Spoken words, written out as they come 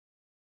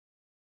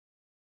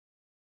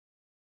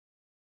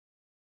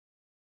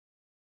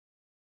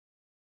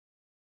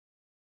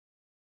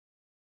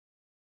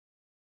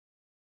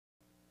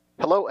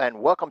Hello and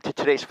welcome to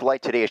today's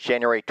flight. Today is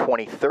January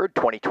 23rd,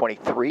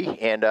 2023,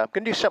 and I'm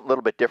going to do something a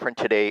little bit different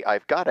today.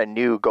 I've got a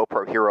new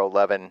GoPro Hero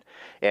 11,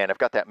 and I've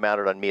got that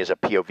mounted on me as a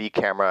POV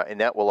camera, and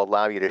that will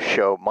allow you to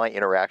show my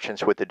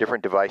interactions with the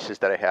different devices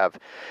that I have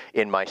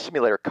in my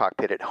simulator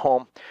cockpit at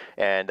home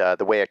and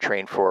the way I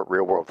train for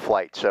real-world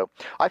flight. So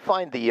I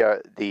find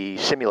the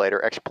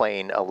simulator,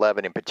 X-Plane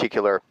 11 in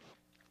particular,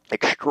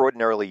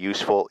 extraordinarily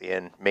useful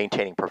in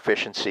maintaining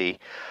proficiency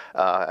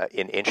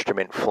in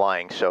instrument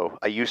flying. So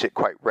I use it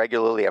quite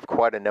regularly. I have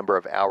quite a number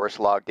of hours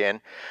logged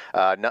in.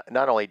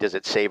 Not only does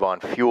it save on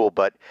fuel,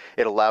 but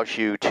it allows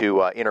you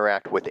to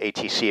interact with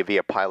ATC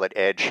via Pilot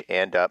Edge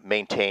and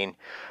maintain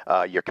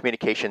your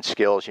communication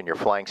skills and your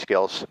flying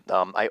skills.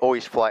 I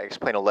always fly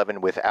X-Plane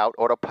 11 without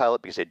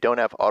autopilot because I don't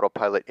have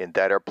autopilot in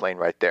that airplane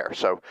right there.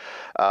 So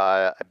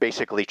I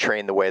basically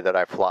train the way that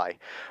I fly.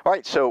 All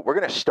right, so we're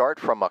going to start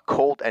from a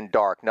cold and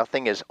dark.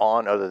 Nothing is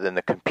on other than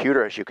the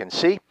computer, as you can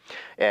see.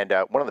 And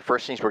one of the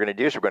first things we're going to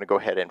do is we're going to go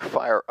ahead and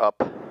fire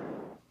up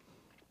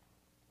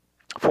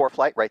for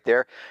flight right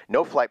there.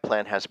 No flight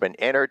plan has been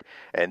entered.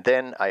 And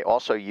then I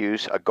also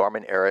use a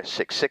Garmin Era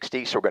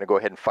 660. So we're going to go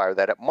ahead and fire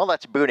that up. And while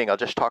that's booting, I'll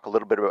just talk a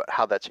little bit about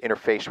how that's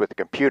interfaced with the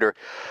computer.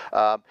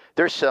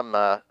 There's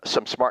some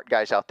smart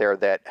guys out there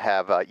that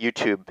have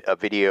YouTube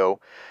video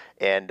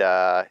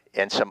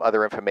and some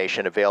other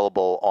information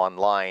available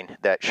online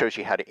that shows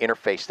you how to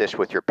interface this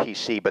with your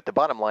PC. But the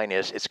bottom line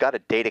is it's got a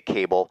data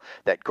cable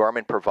that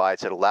Garmin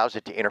provides that allows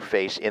it to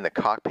interface in the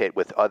cockpit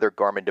with other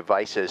Garmin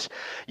devices.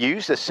 You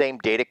use the same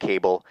data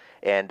cable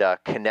and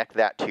connect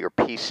that to your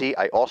PC.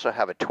 I also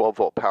have a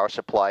 12-volt power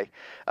supply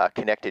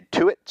connected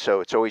to it,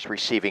 so it's always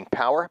receiving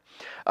power.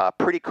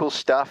 Pretty cool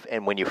stuff,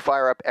 and when you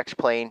fire up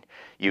X-Plane,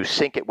 you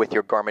sync it with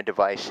your Garmin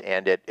device,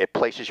 and it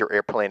places your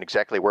airplane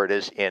exactly where it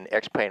is in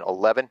X-Plane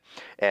 11,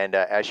 and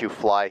as you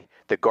fly,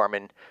 the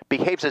Garmin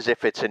behaves as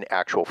if it's an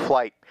actual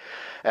flight.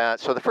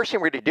 So the first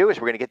thing we're going to do is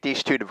we're going to get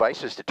these two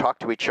devices to talk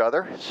to each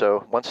other.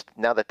 So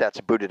now that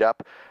that's booted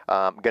up,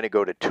 I'm going to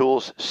go to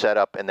Tools,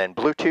 Setup, and then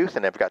Bluetooth.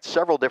 And I've got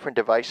several different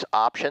device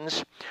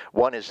options.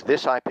 One is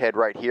this iPad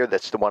right here.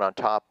 That's the one on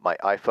top, my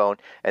iPhone.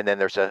 And then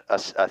there's a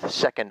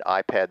second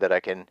iPad that I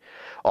can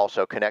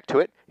also connect to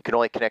it. You can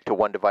only connect to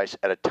one device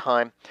at a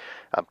time.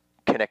 I'm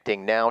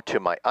connecting now to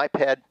my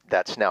iPad.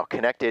 That's now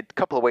connected. A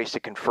couple of ways to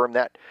confirm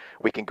that.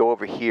 We can go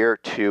over here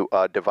to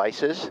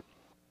Devices.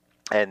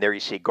 And there you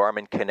see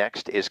Garmin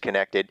Connect is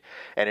connected.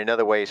 And in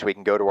other ways, we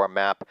can go to our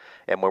map,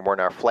 and when we're in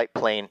our flight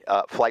plan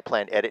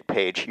edit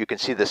page, you can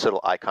see this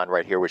little icon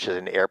right here, which is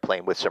an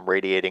airplane with some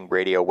radiating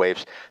radio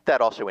waves. That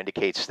also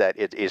indicates that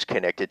it is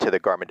connected to the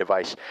Garmin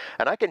device.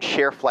 And I can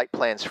share flight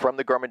plans from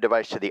the Garmin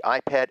device to the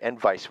iPad and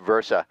vice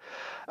versa.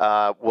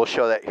 We'll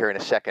show that here in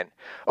a second.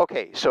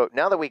 Okay, so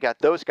now that we got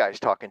those guys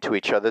talking to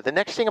each other, the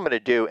next thing I'm going to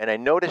do, and I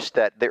noticed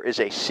that there is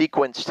a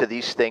sequence to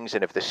these things,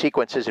 and if the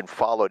sequence isn't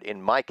followed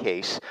in my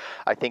case,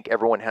 I think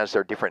everyone has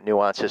their different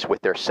nuances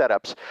with their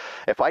setups.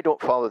 If I don't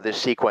follow this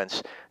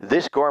sequence,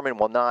 this Garmin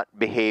will not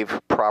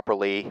behave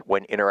properly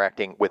when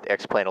interacting with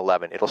X-Plane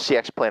 11. It'll see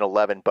X-Plane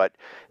 11, but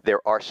there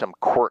are some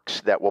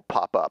quirks that will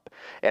pop up.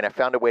 And I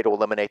found a way to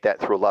eliminate that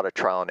through a lot of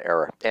trial and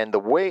error. And the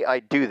way I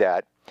do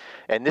that,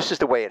 and this is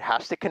the way it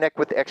has to connect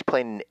with the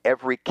X-Plane in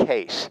every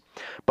case,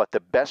 but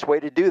the best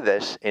way to do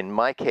this, in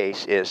my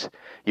case, is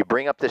you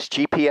bring up this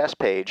GPS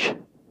page,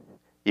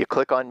 you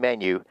click on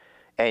Menu,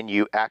 and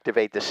you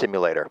activate the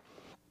simulator.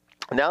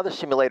 Now the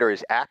simulator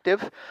is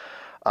active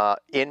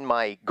in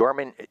my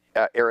Garmin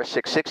Era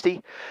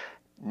 660.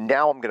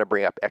 Now I'm going to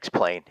bring up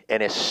X-Plane,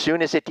 and as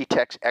soon as it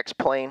detects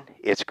X-Plane,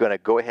 it's going to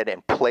go ahead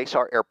and place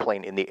our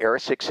airplane in the Era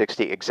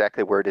 660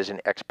 exactly where it is in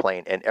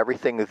X-Plane, and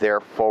everything there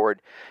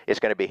forward is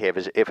going to behave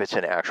as if it's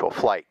an actual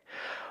flight.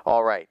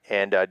 All right,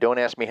 and don't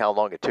ask me how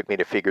long it took me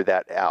to figure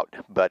that out,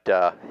 but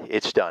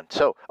it's done.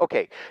 So,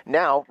 okay,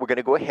 now we're going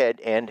to go ahead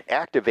and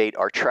activate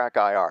our Track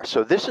IR.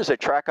 So this is a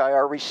Track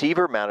IR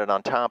receiver mounted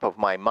on top of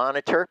my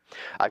monitor.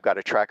 I've got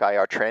a Track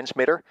IR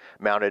transmitter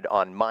mounted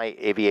on my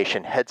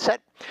aviation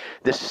headset.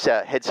 This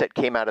headset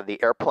came out of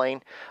the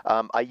airplane.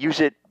 I use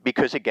it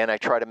because, again, I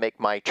try to make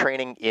my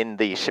training in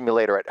the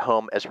simulator at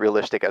home as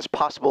realistic as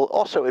possible.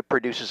 Also, it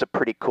produces a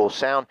pretty cool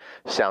sound.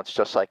 Sounds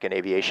just like an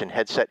aviation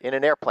headset in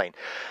an airplane.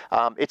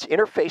 It's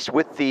interfaced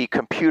with the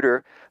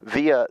computer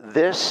via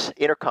this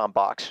intercom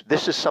box.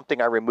 This is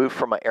something I removed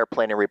from my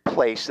airplane and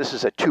replaced. This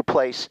is a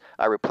 2-place.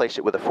 I replaced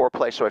it with a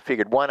 4-place, so I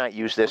figured why not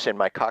use this in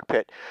my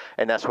cockpit,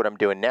 and that's what I'm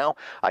doing now.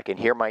 I can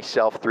hear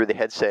myself through the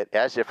headset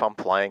as if I'm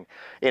flying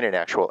in an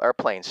actual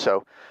airplane.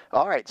 So,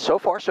 all right, so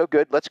far so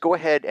good. Let's go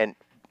ahead and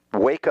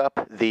wake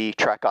up the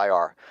Track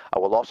IR. I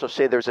will also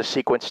say there's a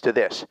sequence to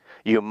this.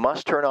 You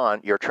must turn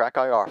on your Track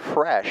IR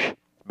fresh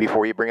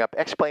before you bring up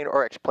X-Plane,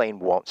 or X-Plane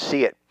won't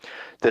see it.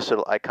 This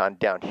little icon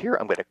down here,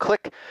 I'm going to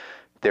click.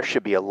 There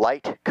should be a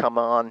light come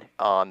on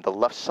the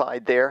left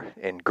side there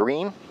in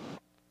green.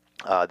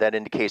 That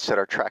indicates that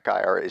our Track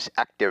IR is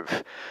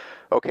active.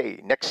 Okay,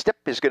 next step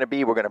is going to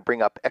be we're going to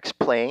bring up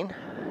X-Plane,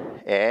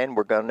 and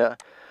we're going to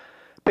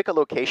pick a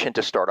location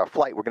to start our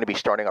flight. We're going to be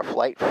starting our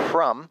flight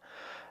from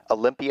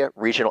Olympia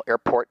Regional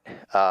Airport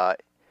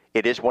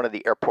It is one of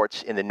the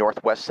airports in the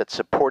Northwest that's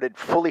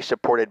fully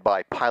supported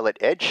by Pilot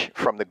Edge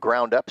from the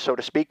ground up, so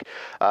to speak.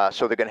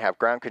 So they're going to have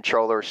ground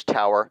controllers,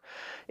 tower,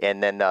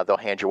 and then they'll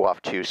hand you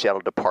off to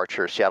Seattle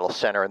Departure, Seattle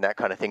Center, and that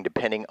kind of thing,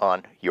 depending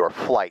on your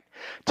flight.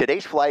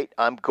 Today's flight,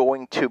 I'm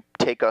going to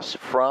take us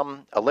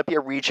from Olympia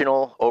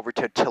Regional over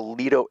to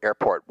Toledo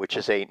Airport, which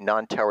is a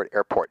non-towered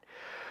airport.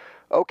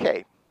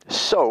 Okay.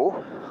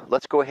 So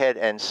let's go ahead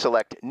and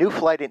select new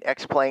flight in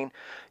X-Plane.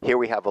 Here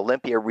we have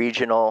Olympia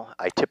Regional.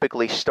 I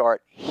typically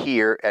start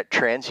here at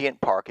transient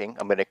parking.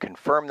 I'm going to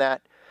confirm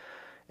that,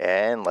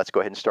 and let's go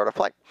ahead and start our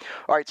flight.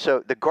 All right,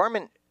 so the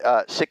Garmin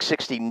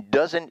 660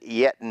 doesn't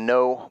yet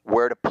know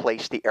where to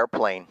place the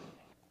airplane.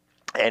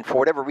 And for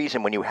whatever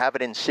reason, when you have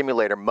it in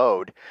simulator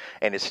mode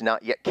and it's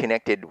not yet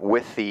connected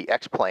with the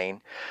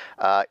X-Plane,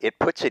 it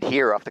puts it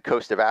here off the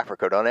coast of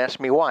Africa. Don't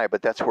ask me why,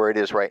 but that's where it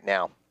is right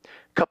now.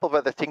 A couple of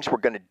other things we're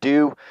going to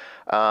do,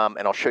 and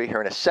I'll show you here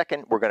in a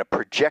second. We're going to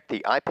project the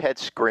iPad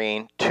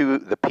screen to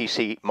the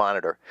PC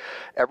monitor.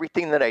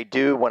 Everything that I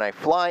do when I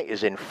fly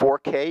is in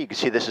 4K. You can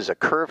see this is a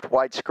curved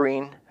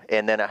widescreen,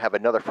 and then I have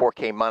another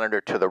 4K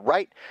monitor to the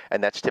right,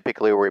 and that's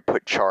typically where we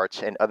put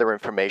charts and other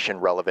information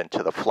relevant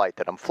to the flight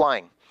that I'm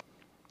flying.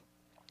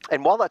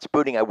 And while that's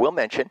booting, I will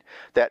mention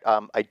that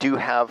I do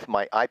have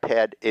my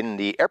iPad in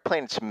the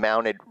airplane. It's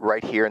mounted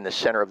right here in the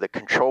center of the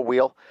control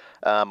wheel.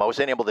 I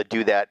wasn't able to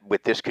do that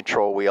with this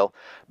control wheel,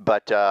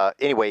 but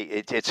anyway,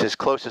 it's as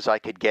close as I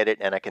could get it,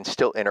 and I can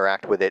still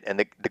interact with it. And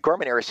the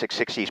Garmin Era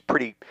 660 is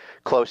pretty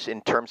close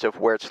in terms of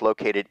where it's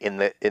located in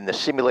the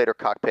simulator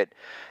cockpit,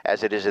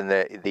 as it is in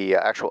the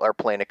actual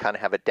airplane. I kind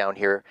of have it down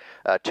here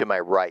to my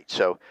right,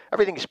 so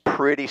everything is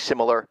pretty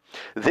similar.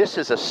 This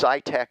is a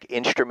SciTech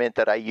instrument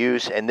that I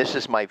use, and this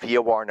is my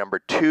VOR number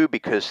 2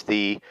 because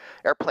the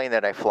airplane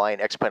that I fly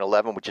in X-Plane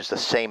 11, which is the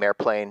same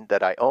airplane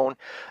that I own,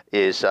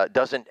 is it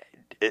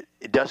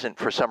doesn't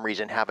for some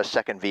reason have a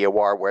second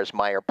VOR, whereas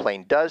my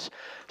airplane does.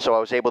 So I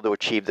was able to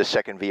achieve the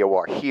second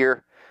VOR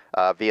here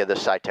via the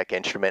SciTech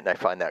instrument, and I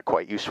find that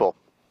quite useful.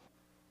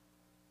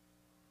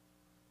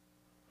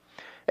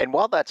 And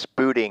while that's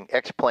booting,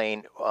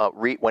 X-Plane,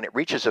 when it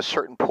reaches a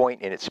certain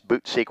point in its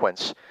boot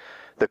sequence,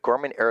 the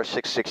Garmin Era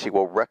 660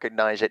 will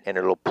recognize it, and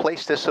it'll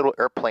place this little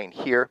airplane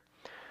here,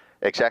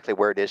 exactly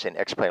where it is in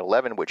X-Plane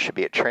 11, which should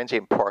be at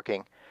transient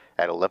parking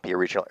at Olympia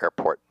Regional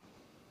Airport.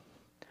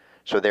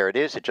 So there it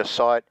is. It just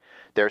saw it.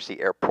 There's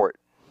the airport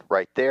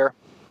right there,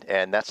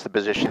 and that's the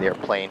position of the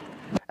airplane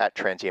at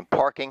transient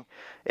parking.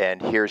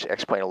 And here's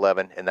X-Plane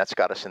 11, and that's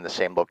got us in the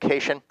same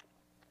location.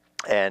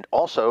 And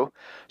also,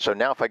 so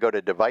now if I go to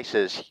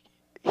devices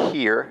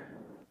here,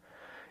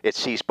 it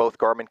sees both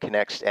Garmin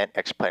Connects and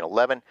X-Plane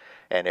 11.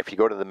 And if you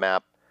go to the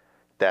map,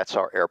 that's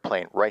our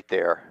airplane right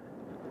there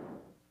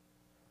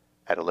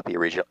at Olympia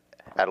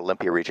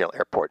Regional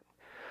Airport.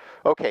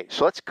 Okay,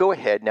 so let's go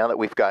ahead, now that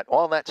we've got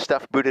all that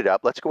stuff booted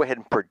up, let's go ahead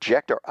and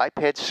project our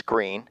iPad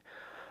screen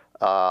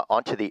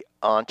onto the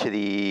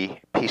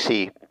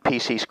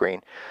PC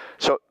screen.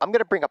 So I'm going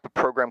to bring up a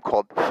program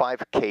called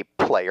 5K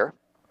Player.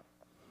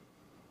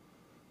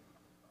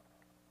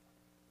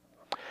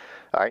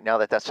 All right, now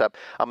that that's up,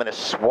 I'm going to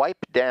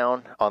swipe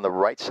down on the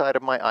right side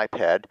of my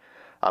iPad.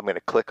 I'm going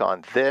to click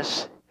on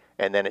this,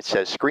 and then it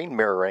says screen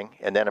mirroring,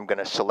 and then I'm going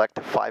to select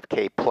the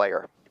 5K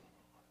Player.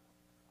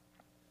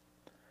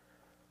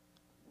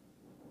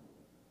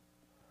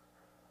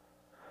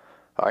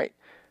 All right,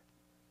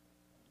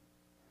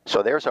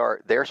 so there's our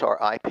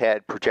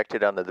iPad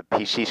projected onto the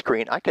PC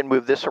screen. I can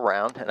move this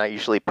around, and I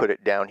usually put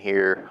it down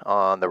here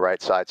on the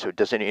right side so it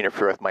doesn't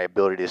interfere with my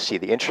ability to see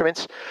the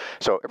instruments.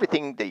 So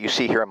everything that you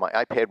see here on my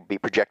iPad will be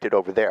projected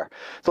over there.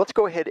 So let's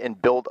go ahead and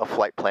build a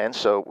flight plan.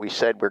 So we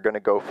said we're going to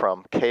go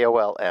from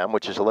KOLM,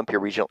 which is Olympia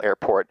Regional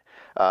Airport,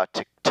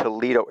 to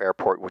Toledo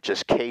Airport, which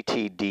is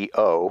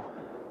KTDO,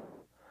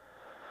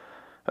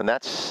 and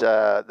that's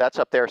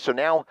up there. So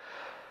now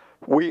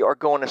we are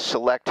going to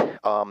select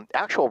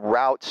actual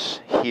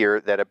routes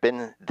here that have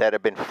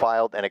been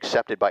filed and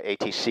accepted by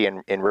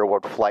ATC in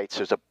real-world flights.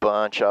 There's a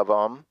bunch of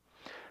them.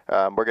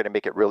 We're going to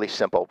make it really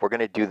simple. We're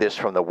going to do this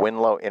from the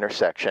Winlow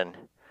intersection,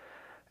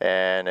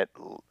 and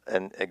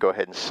go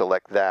ahead and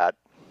select that.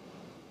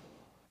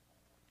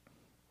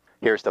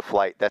 Here's the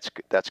flight. That's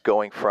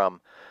going from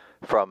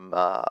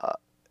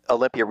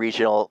Olympia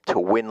Regional to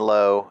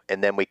Winlow,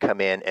 and then we come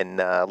in and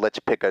let's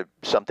pick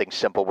something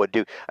simple. We'll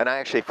do, and I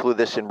actually flew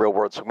this in real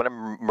world, so I'm going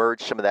to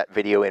merge some of that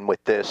video in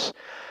with this,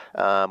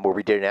 where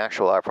we did an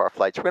actual IFR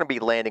flight. So we're going to be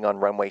landing on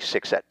runway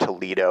 6 at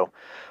Toledo.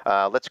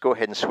 Let's go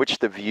ahead and switch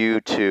the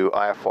view to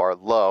IFR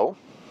low.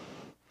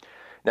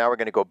 Now we're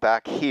going to go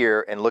back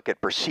here and look at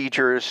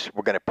procedures.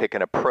 We're going to pick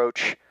an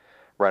approach,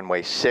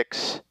 runway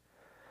 6.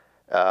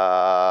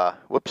 We're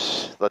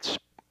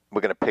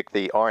going to pick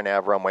the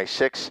RNAV runway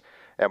 6.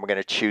 And we're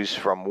going to choose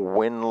from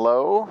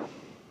Winlow,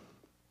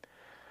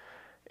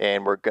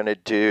 and we're going to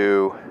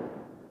do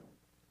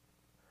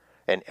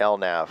an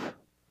LNAV.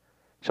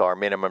 So our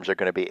minimums are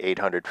going to be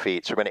 800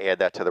 feet. So we're going to add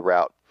that to the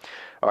route.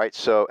 All right,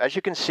 so as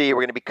you can see,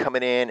 we're going to be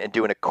coming in and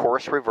doing a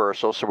course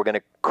reversal. So we're going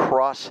to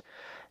cross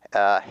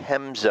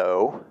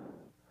Hemzo,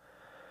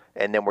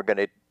 and then we're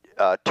going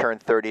turn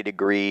 30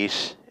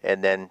 degrees,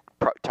 and then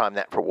time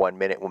that for 1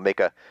 minute. We'll make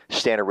a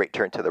standard rate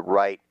turn to the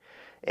right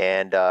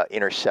and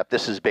intercept.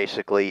 This is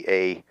basically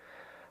a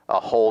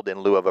hold in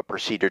lieu of a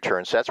procedure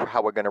turn. So that's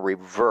how we're going to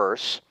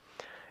reverse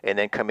and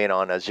then come in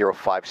on a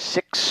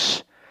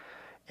 056.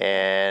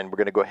 And we're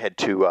going to go ahead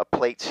to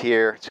plates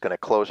here. It's going to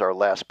close our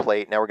last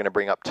plate. Now we're going to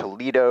bring up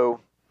Toledo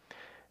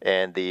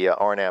and the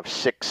RNAV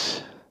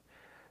 6.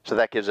 So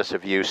that gives us a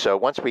view. So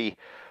once we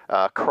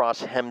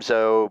cross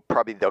Hemzo,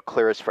 probably they'll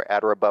clear us for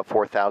at or above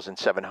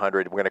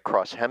 4,700. We're going to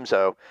cross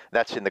Hemzo.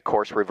 That's in the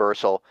course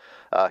reversal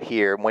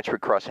here. Once we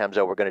cross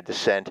Hemzo, we're going to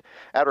descend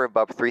at or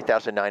above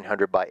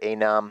 3,900 by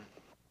Anam,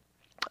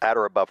 at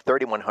or above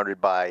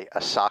 3,100 by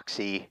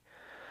Asaxi,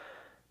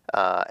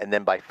 and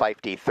then by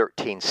 5D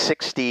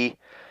 1360.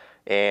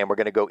 And we're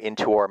going to go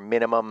into our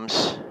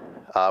minimums,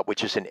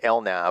 which is an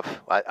LNAV.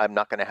 I'm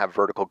not going to have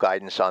vertical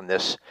guidance on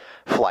this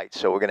flight,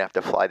 so we're going to have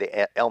to fly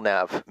the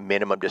LNAV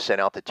minimum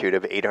descent altitude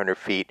of 800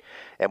 feet,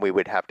 and we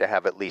would have to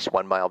have at least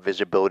 1 mile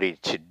visibility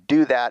to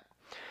do that,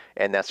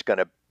 and that's going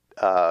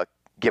to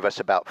give us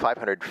about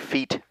 500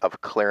 feet of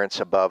clearance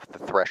above the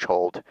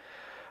threshold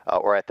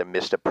or at the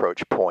missed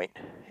approach point.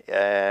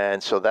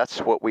 And so that's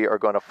what we are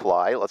going to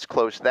fly. Let's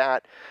close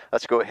that.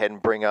 Let's go ahead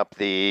and bring up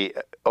the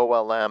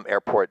OLM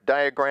airport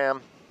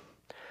diagram.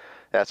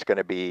 That's going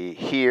to be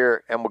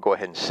here, and we'll go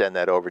ahead and send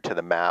that over to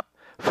the map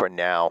for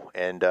now.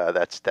 And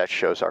that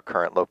shows our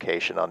current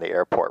location on the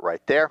airport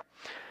right there,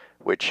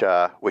 which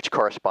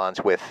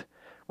corresponds with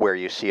where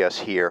you see us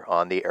here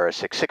on the Era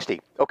 660.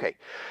 Okay,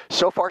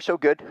 so far so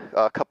good.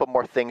 A couple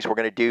more things we're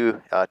going to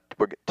do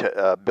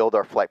to build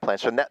our flight plan.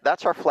 So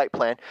that's our flight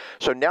plan.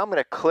 So now I'm going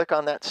to click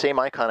on that same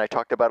icon I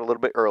talked about a little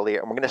bit earlier,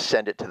 and we're going to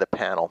send it to the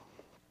panel.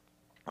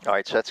 All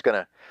right, so that's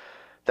going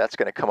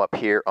to come up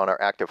here on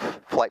our active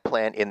flight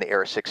plan in the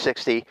Era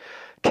 660.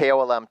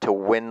 KOLM to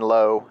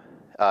Winlow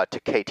to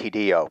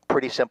KTDO.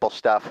 Pretty simple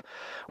stuff.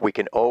 We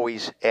can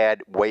always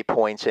add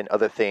waypoints and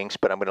other things,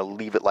 but I'm going to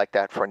leave it like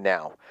that for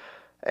now.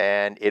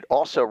 And it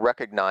also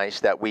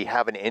recognized that we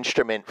have an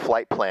instrument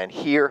flight plan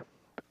here,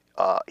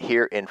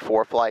 here in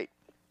ForeFlight,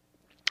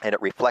 and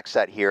it reflects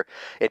that here.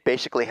 It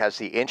basically has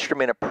the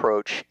instrument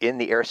approach in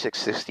the Air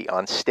 660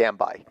 on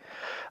standby.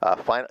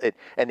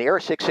 And the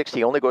Air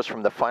 660 only goes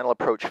from the final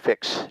approach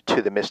fix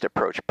to the missed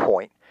approach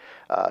point.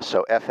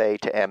 So FA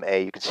to MA,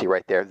 you can see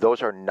right there.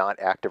 Those are not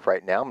active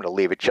right now. I'm going to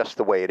leave it just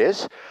the way it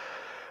is.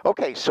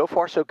 Okay, so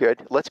far so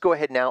good. Let's go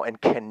ahead now and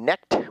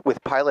connect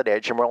with Pilot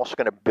Edge, and we're also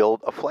going to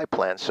build a flight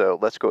plan. So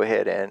let's go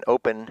ahead and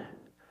open.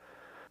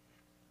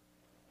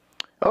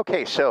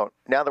 Okay, so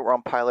now that we're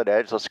on Pilot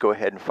Edge, let's go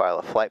ahead and file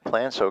a flight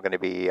plan. So we're going to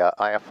be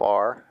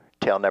IFR,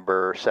 tail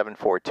number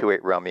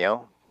 7428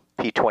 Romeo,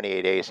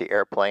 P28A is the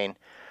airplane,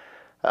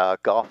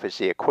 Golf is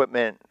the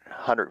equipment,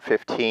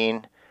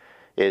 115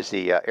 is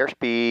the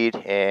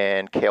airspeed,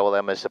 and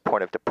KOLM is the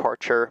point of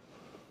departure.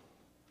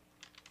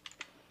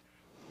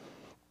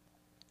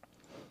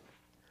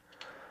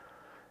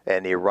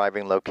 And the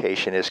arriving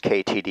location is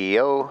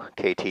KTDO,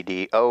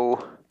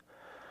 KTDO.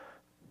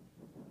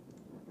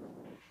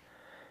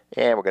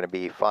 And we're going to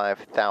be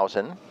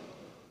 5,000.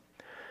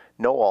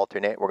 No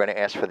alternate. We're going to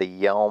ask for the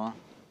Yelm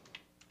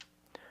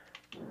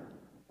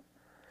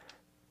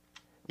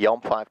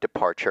 5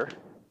 departure.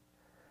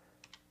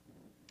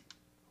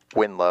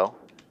 Wind low.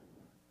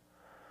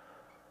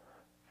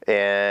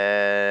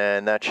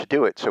 And that should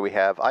do it. So we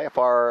have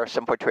IFR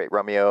 7.28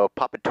 Romeo,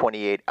 Papa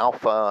 28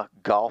 Alpha,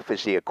 Golf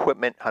is the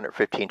equipment,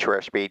 115 to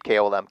airspeed,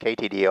 KOLM,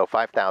 KTDO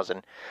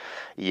 5,000,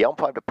 Yelm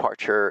 5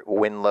 departure,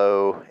 wind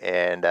low,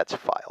 and that's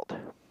filed.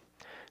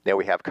 Now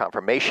we have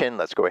confirmation.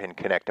 Let's go ahead and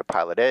connect to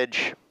Pilot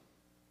Edge.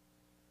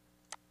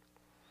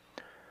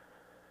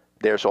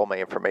 There's all my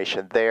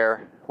information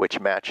there,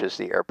 which matches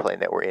the airplane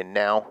that we're in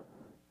now.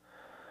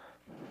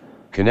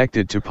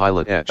 Connected to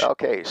Pilot Edge.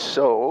 Okay,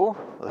 so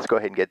let's go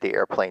ahead and get the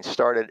airplane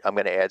started. I'm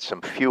going to add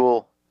some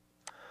fuel.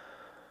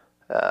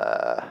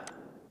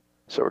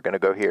 So we're going to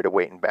go here to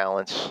weight and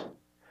balance.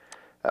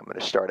 I'm going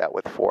to start out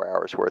with 4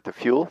 hours worth of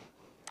fuel.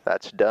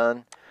 That's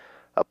done.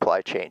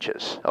 Apply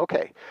changes.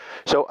 Okay,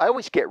 so I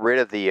always get rid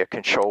of the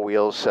control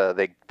wheels.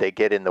 They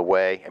get in the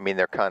way. I mean,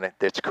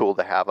 it's cool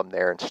to have them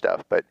there and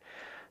stuff, but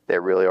they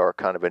really are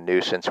kind of a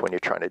nuisance when you're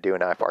trying to do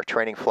an IFR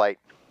training flight.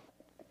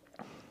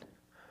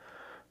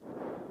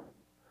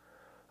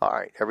 All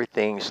right,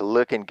 everything's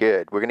looking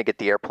good. We're going to get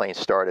the airplane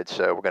started,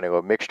 so we're going to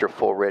go mixture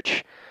full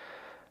rich,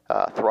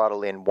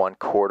 throttle in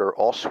 1/4.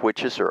 All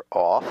switches are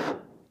off,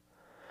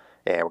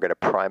 and we're going to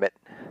prime it,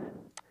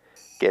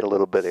 get a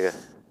little bit of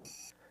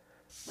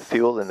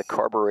fuel in the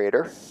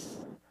carburetor.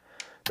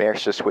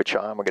 Master switch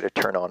on. We're going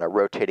to turn on a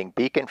rotating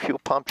beacon fuel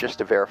pump just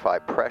to verify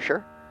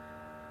pressure.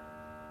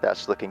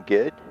 That's looking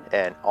good,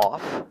 and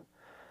off.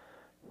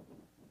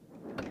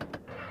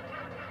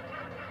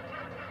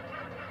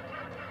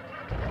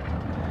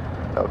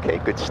 Okay,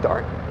 good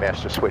start.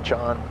 Master switch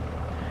on.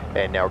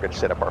 And now we're going to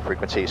set up our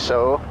frequency.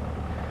 So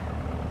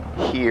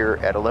here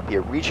at Olympia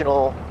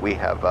Regional, we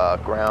have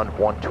ground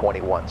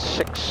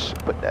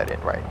 121.6. Put that in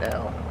right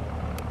now.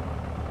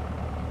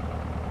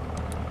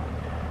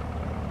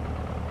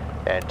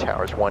 and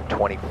tower's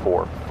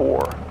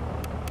 124.4.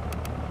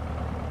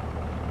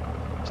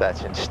 So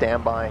that's in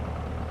standby.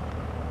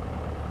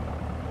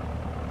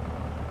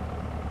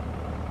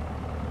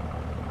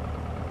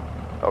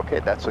 Okay,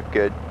 that's looked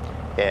good.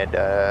 And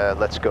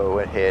let's go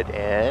ahead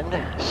and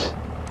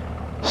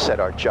set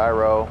our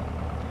gyro.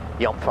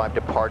 Yelm 5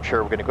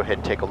 departure, we're going to go ahead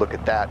and take a look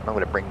at that. I'm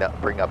going to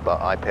bring up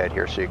iPad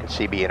here so you can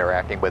see me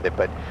interacting with it.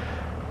 But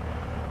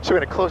so we're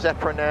going to close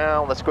that for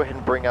now. Let's go ahead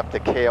and bring up the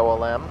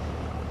KOLM.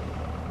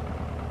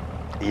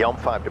 Yelm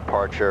 5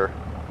 departure.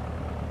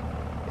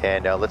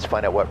 And let's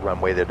find out what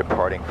runway they're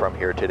departing from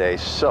here today.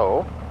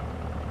 So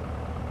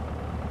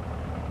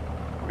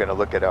we're going to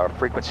look at our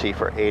frequency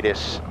for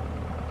ATIS.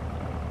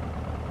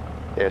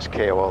 There's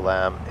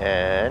KOLM,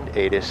 and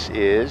ATIS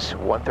is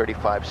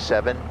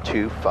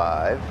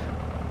 135.725.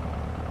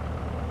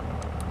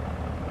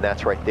 And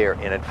that's right there.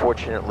 And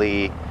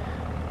unfortunately,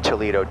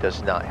 Toledo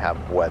does not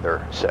have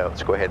weather. So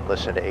let's go ahead and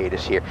listen to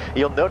ATIS here.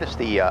 You'll notice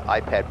the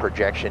iPad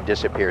projection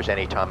disappears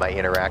anytime I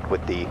interact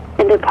with the...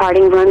 And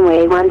departing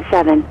runway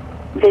 17.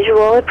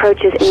 Visual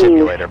approaches in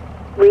simulator. use.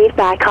 Read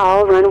back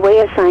all runway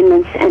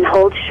assignments and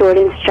hold short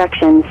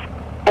instructions.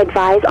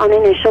 Advise on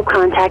initial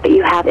contact that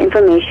you have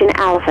information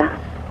Alpha.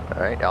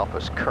 All right,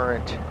 Alpha's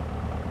current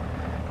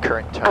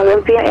time.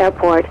 Olympia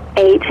Airport,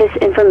 ATIS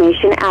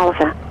information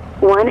Alpha.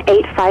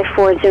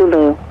 1854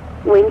 Zulu.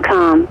 Wind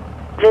calm.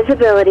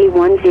 Visibility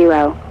 10.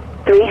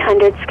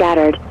 300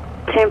 scattered.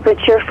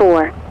 Temperature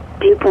 4.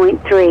 Dew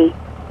point 3.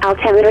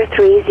 Altimeter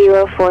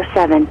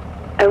 3047.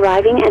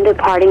 Arriving and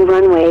departing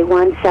runway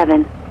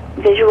 17.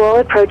 Visual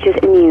approaches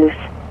in use.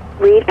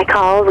 Read back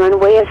all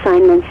runway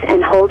assignments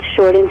and hold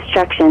short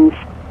instructions.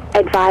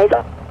 Advise...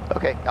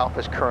 Okay,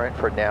 Alpha's current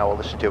for now. We'll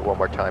listen to it one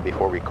more time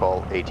before we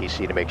call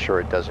ATC to make sure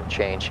it doesn't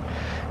change.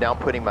 Now I'm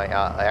putting my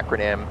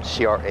acronym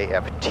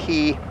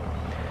CRAFT.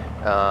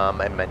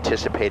 I'm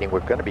anticipating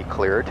we're going to be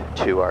cleared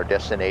to our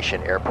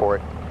destination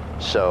airport.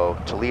 So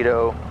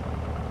Toledo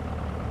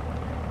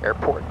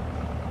Airport,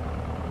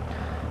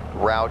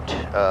 route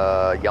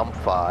Yelm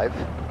 5.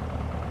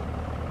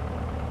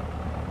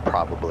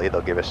 Probably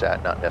they'll give us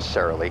that, not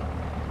necessarily.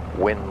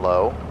 Wind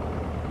low.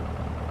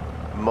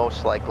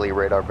 Most likely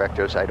radar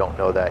vectors, I don't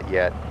know that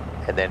yet,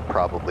 and then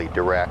probably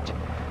direct.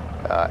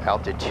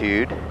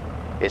 Altitude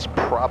is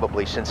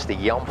probably, since the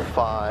Yelm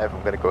 5,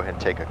 I'm going to go ahead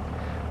and take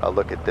a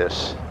look at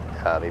this.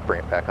 Let me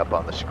bring it back up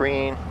on the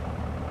screen.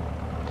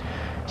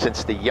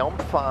 Since the Yelm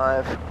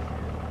 5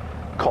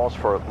 calls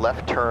for a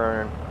left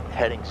turn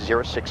heading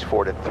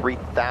 064 to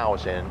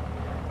 3000,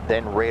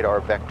 then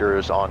radar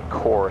vectors on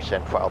course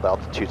and filed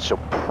altitude, so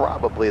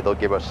probably they'll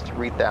give us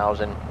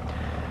 3000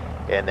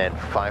 and then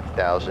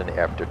 5,000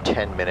 after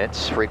 10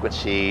 minutes.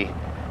 Frequency,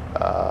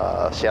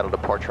 Seattle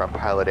departure on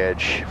Pilot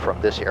Edge from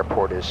this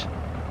airport is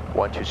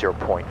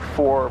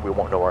 120.4. We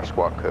won't know our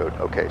squawk code.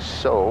 Okay,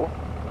 so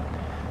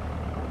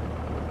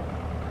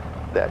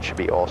that should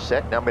be all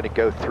set. Now I'm going to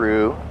go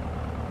through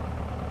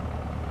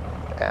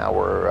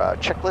our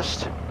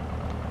checklist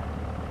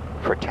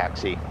for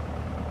taxi.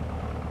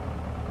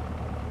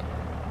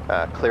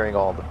 Clearing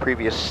all the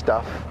previous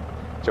stuff.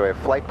 So we have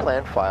flight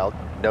plan filed.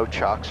 No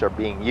chocks are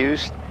being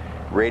used.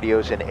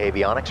 Radios and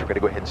avionics. We're going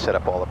to go ahead and set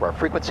up all of our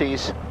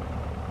frequencies.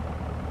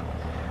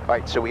 All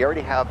right, so we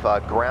already have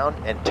ground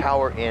and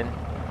tower in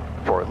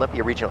for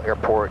Olympia Regional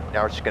Airport.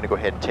 Now we're just going to go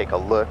ahead and take a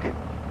look. So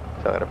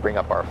I'm going to bring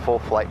up our full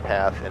flight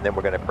path, and then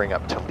we're going to bring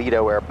up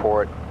Toledo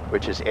Airport,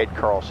 which is Ed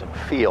Carlson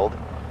Field.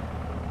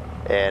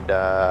 And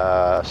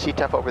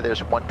CTEF over there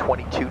is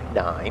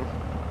 122.9.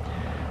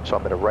 So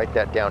I'm going to write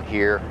that down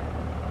here.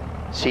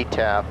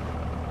 CTEF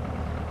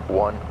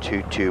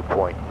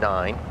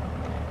 122.9.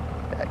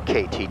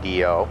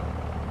 KTDO,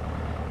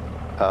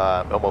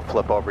 and we'll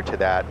flip over to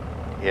that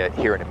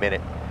here in a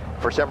minute.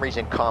 For some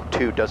reason, COM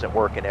 2 doesn't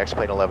work in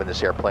X-Plane 11,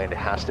 this airplane. It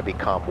has to be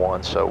COM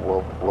 1, so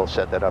we'll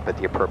set that up at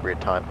the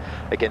appropriate time.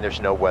 Again,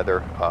 there's no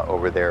weather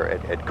over there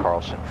at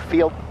Carlson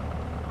Field.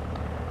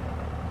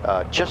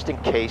 Just in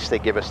case they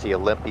give us the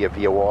Olympia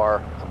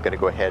VOR, I'm going to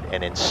go ahead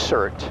and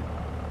insert.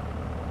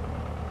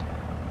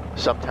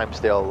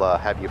 Sometimes they'll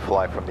have you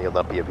fly from the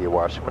Olympia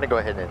VOR, so I'm going to go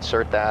ahead and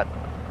insert that.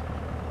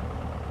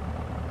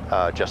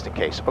 Just in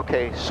case.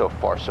 Okay, so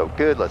far so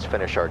good. Let's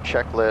finish our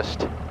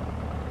checklist.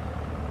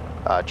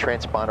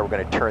 Transponder, we're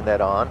going to turn that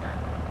on.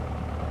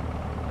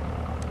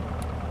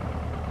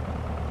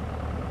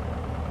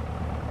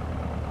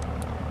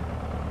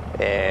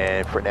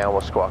 And for now,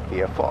 we'll squawk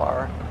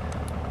VFR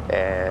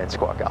and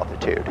squawk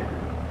altitude.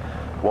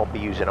 Won't be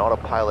using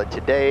autopilot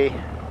today.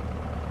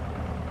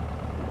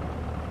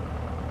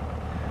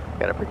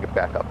 Gonna bring it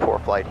back up for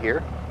flight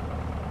here.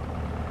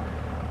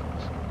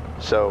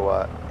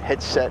 So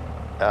headset.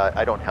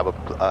 I don't have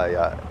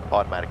a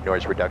automatic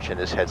noise reduction in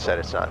this headset.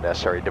 It's not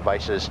necessary.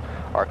 Devices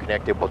are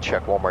connected. We'll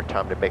check one more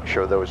time to make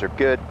sure those are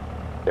good.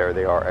 There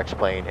they are,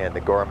 X-Plane and the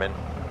Garmin.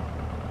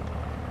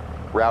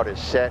 Route is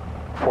set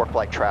for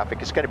flight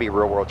traffic. It's going to be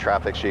real world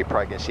traffic, so you're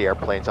probably going to see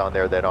airplanes on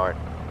there that aren't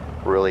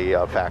really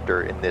a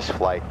factor in this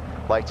flight.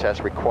 Lights as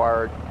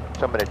required.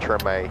 So I'm going to turn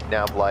my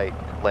nav light,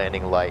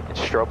 landing light, and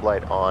strobe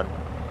light on.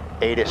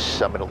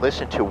 ATIS, I'm going to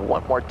listen to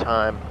one more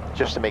time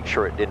just to make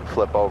sure it didn't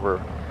flip over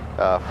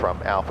from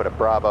Alpha to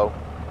Bravo.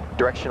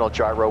 Directional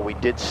gyro, we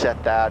did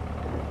set that.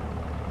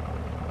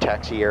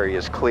 Taxi area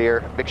is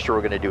clear. Mixture,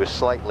 we're going to do a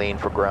slight lean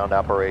for ground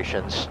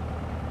operations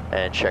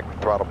and check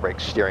throttle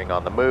brake steering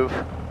on the move.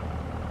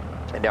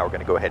 And now we're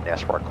going to go ahead and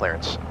ask for our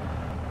clearance.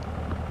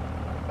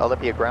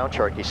 Olympia ground,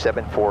 Cherokee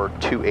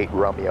 7428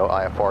 Romeo,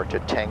 IFR to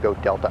Tango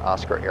Delta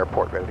Oscar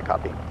Airport, ready to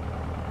copy.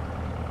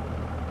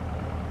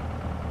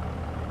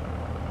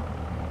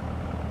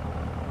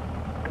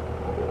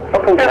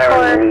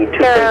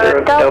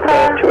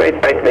 Delta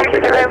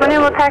 285, when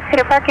will taxi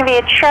to parking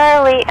via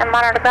Charlie and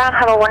monitor ground.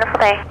 Have a wonderful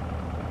day.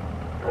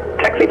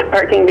 Taxi to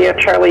parking via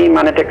Charlie,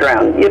 monitor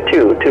ground. You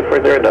too,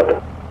 240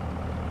 Delta.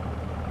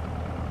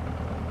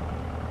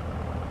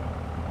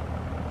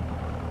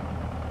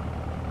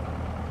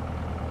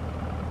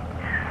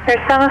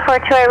 There's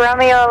 7428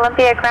 Romeo,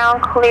 Olympia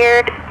ground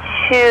cleared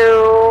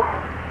to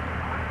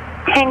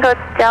Tango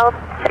Delta,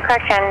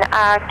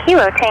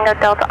 Kilo Tango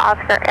Delta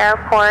Oscar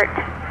Airport.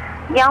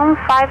 Yelm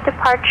 5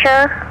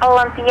 departure,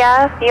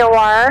 Olympia,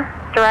 VOR,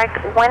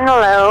 direct wind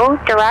low,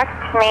 direct,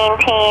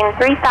 maintain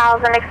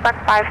 3000,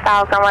 expect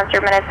 5000,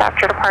 10 minutes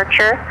after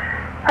departure.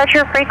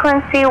 Departure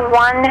frequency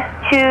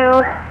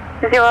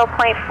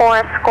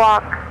 120.4,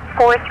 squawk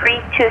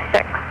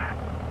 4326.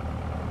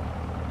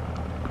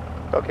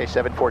 Okay,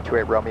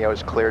 7428 Romeo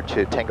is cleared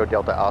to Tango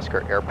Delta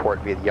Oscar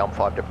Airport via the Yelm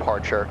 5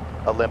 departure,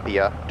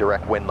 Olympia,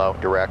 direct wind low,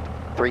 direct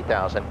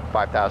 3000,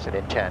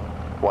 5010.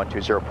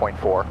 120.4,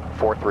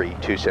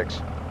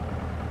 4326.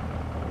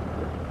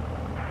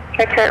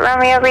 Victor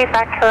Romeo, read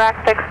back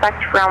correct,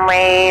 expect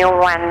runway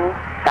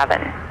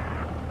 17.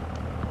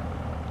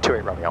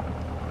 28 Romeo.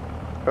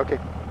 Okay,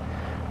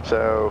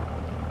 so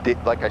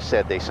like I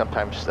said, they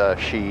sometimes,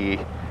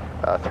 she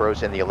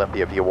throws in the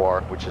Olympia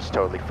VOR, which is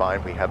totally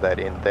fine. We have that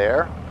in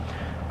there.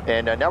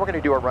 And now we're going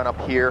to do a run up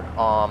here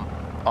on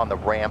the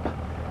ramp.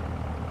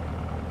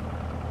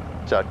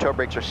 So toe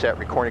brakes are set,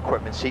 recording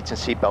equipment, seats and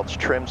seat belts,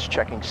 trims,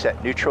 checking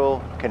set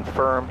neutral,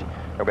 confirmed.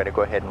 We're going to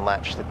go ahead and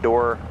latch the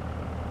door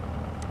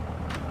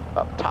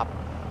up top.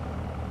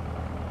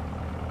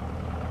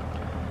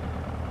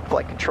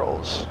 Flight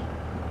controls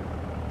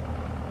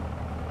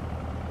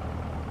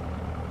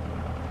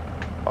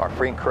are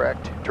free and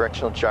correct.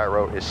 Directional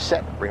gyro is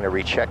set. We're going to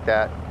recheck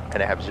that.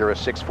 And I have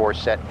 064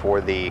 set for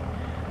the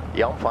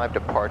Yelm 5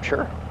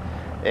 departure.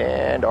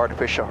 And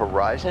artificial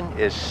horizon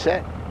is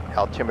set.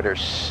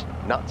 Altimeter's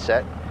not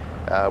set.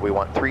 We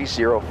want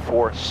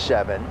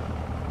 3047.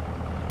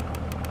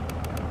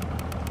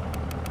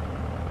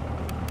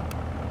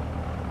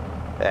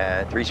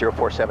 And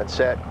 3047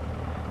 set.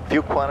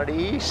 Fuel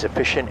quantity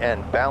sufficient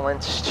and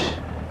balanced.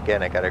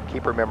 Again, I gotta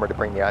remember to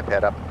bring the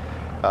iPad up.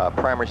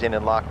 Primers in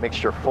and lock,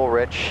 mixture full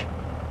rich,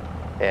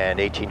 and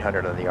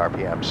 1800 on the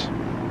RPMs.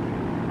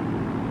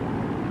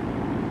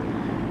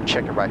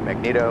 Checking right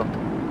magneto.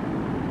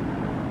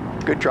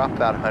 Good drop,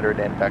 about 100,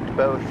 and back to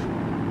both.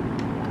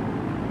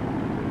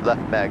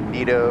 Left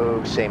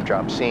magneto, same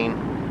drop seen.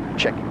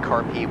 Checking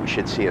carb heat, we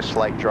should see a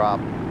slight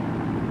drop.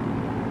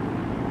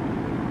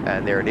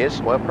 And there it is.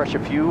 Oil pressure,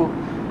 fuel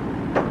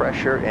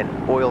pressure, and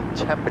oil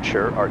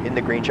temperature are in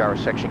the green. Gyro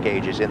section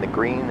gauge is in the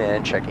green,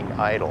 and checking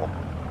idle.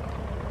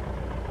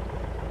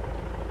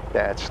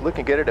 That's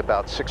looking good at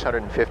about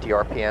 650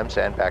 RPMs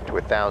and back to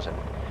 1,000.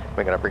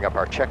 We're going to bring up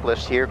our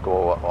checklist here,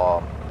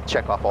 go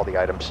check off all the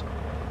items.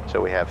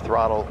 So we have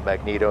throttle,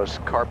 magnetos,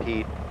 carb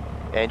heat,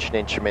 engine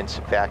instruments,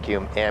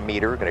 vacuum,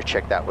 ammeter. We're going to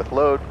check that with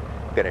load.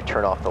 We're going to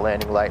turn off the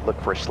landing light,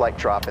 look for a slight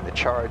drop in the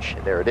charge,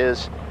 and there it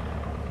is.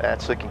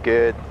 That's looking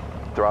good.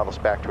 Throttle's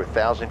back to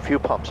 1,000.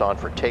 Fuel pump's on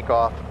for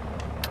takeoff.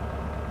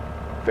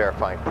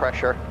 Verifying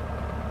pressure.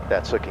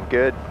 That's looking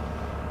good.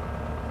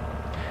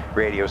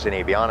 Radios and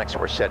avionics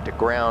were set to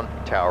ground.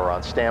 Tower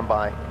on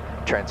standby.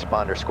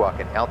 Transponder squawk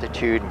and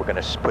altitude. We're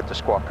going to put the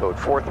squawk code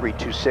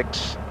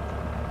 4326.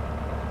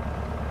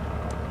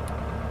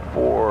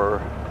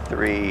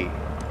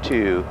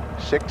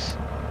 4326.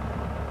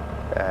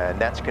 And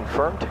that's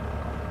confirmed.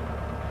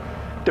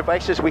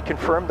 Devices we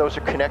confirmed, those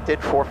are connected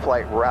for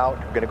flight route.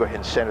 We're going to go ahead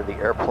and center the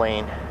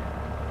airplane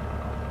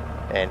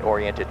and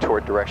orient it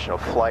toward directional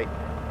flight.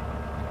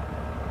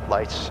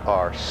 Lights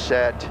are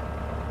set.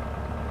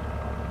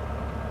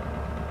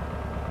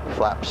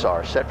 Flaps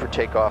are set for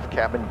takeoff.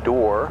 Cabin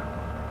door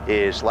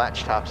is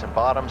latch tops and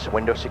bottoms.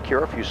 Window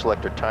secure, fuel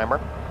selector timer.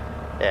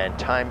 And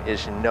time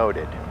is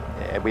noted.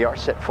 And we are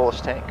set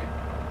fullest tank.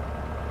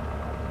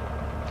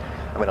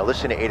 I'm going to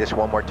listen to ATIS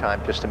one more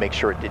time just to make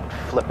sure it didn't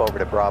flip over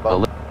to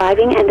Bravo.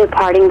 Arriving and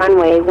departing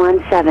runway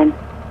 17.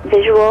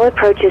 Visual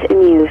approaches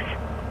in use.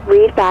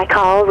 Read back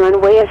all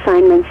runway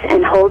assignments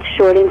and hold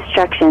short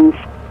instructions.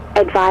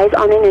 Advise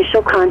on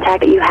initial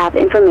contact that you have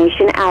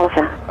information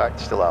Alpha. All right,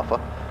 still Alpha.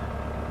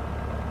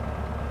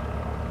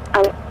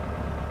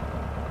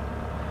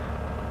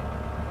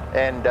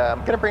 And I'm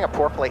going to bring up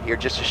ForeFlight here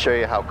just to show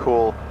you how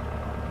cool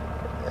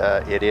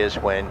it is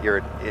when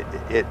you're,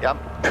 I'm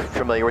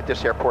familiar with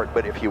this airport,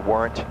 but if you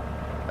weren't,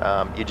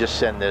 you just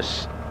send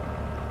this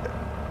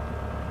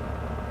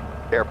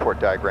airport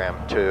diagram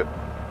to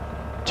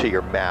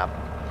your map,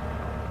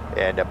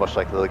 and most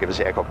likely they'll give us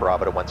Echo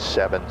Bravo to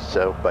 17.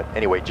 So, but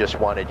anyway, just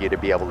wanted you to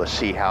be able to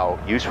see how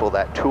useful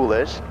that tool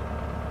is.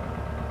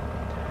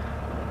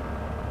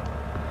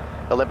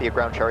 Olympia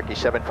Ground Cherokee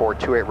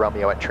 7428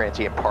 Romeo at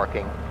transient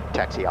parking,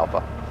 taxi Alpha.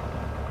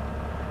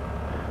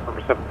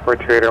 Number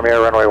 7428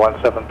 Romeo,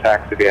 runway 17,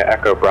 taxi via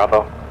Echo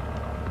Bravo.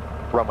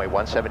 Runway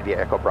 17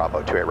 via Echo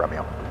Bravo, 28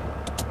 Romeo.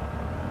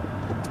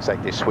 Looks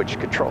like they switched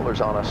controllers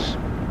on us.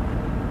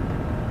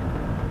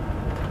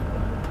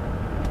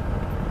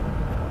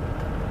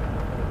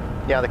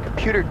 Now the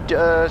computer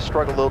does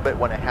struggle a little bit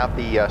when I have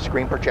the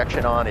screen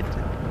projection on.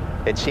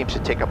 It seems to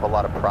take up a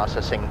lot of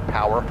processing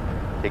power.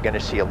 You're going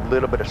to see a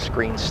little bit of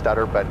screen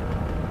stutter, but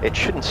it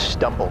shouldn't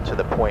stumble to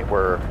the point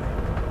where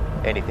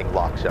anything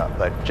locks up.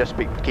 But just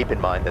keep in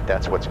mind that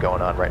that's what's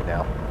going on right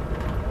now.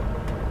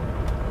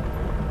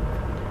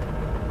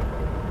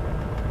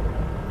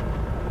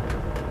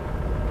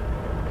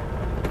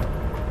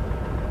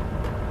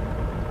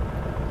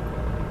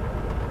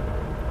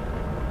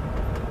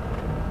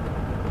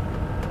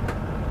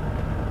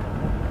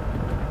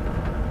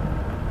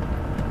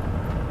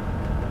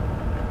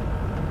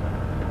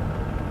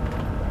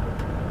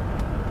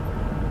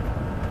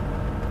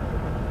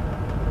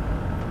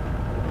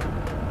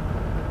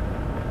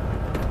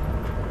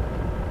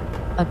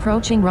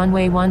 Approaching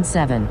runway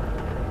 17.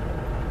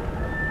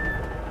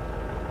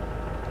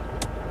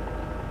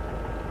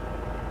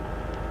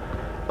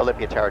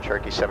 Olympia Tower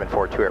Cherokee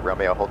 7428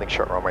 Romeo, holding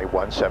short runway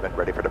 17,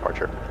 ready for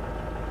departure.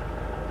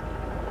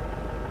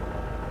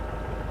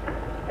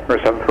 Number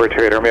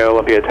 7428 Romeo,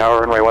 Olympia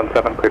Tower, runway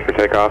 17, clear for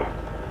takeoff.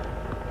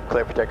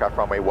 Clear for takeoff,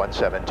 runway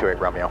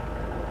 1728 Romeo.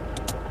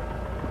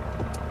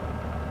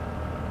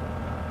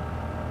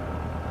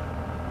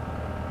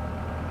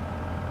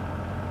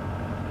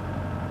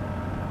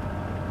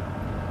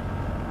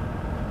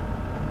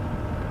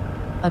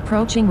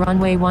 Approaching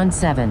runway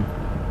 17.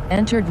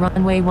 Entered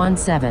runway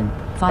 17.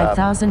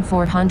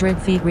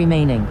 5,400 feet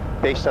remaining.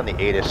 Based on the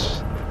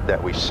ATIS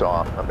that we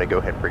saw, I'm going to go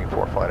ahead and bring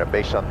forward flight up.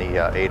 Based on the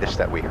ATIS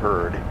that we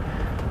heard,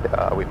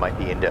 we might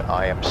be into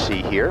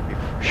IMC here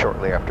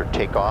shortly after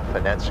takeoff,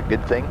 and that's a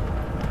good thing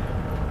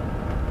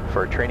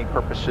for training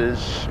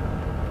purposes.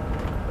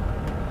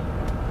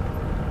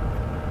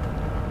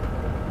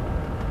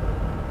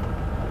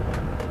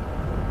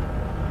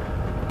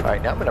 All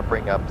right, now I'm going to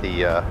bring up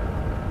the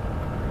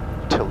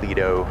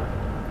Toledo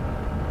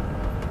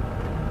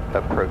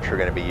approach we're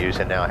going to be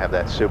using now. I have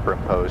that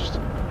superimposed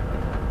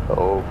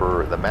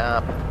over the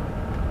map.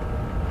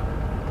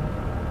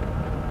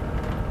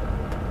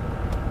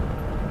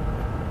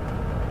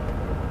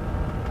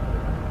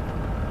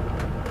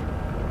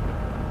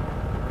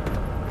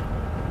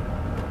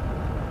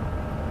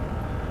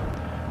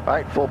 All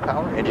right, full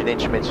power, engine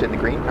instruments in the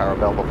green, power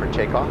available for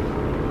takeoff.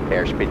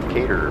 Airspeed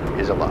indicator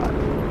is alive.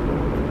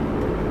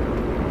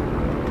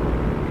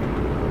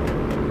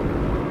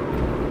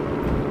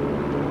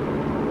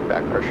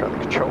 Back pressure on the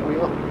control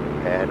wheel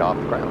and off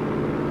the ground.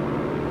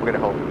 We're going to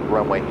hold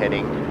runway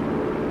heading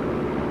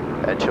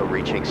until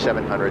reaching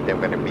 700.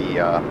 Then we're going to be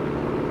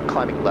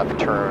climbing left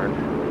turn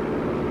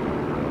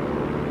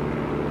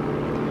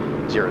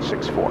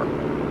 064.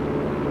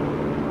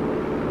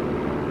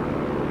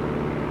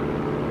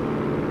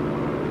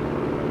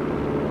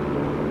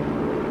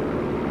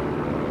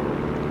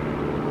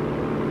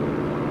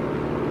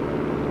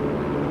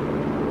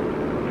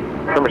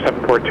 Number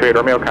 7428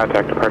 Romeo,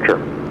 contact departure.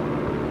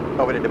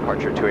 Over to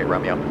departure 28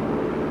 Romeo.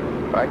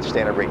 All right,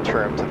 standard rate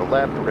turn to the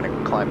left. We're going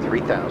to climb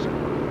 3,000.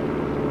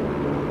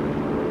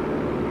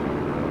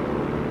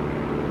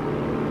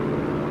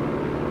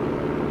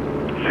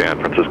 San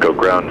Francisco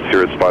ground,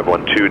 Cirrus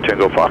 512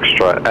 Tango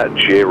Foxtrot at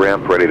GA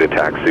ramp, ready to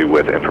taxi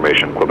with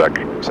information, Quebec.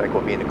 Looks like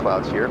we'll be in the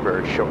clouds here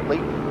very shortly.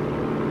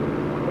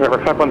 Number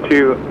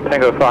 512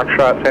 Tango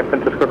Foxtrot, San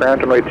Francisco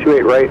ground, runway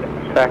 28 right,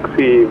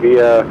 taxi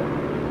via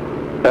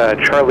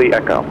Charlie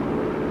Echo.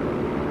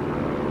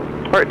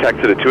 All right,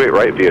 taxi to 28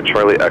 right via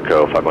Charlie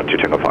Echo,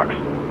 512 Tango Fox.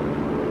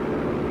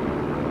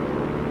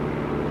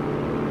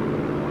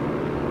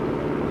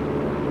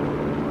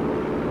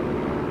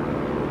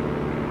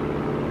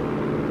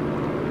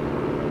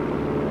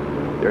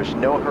 There's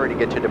no hurry to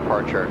get to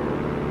departure.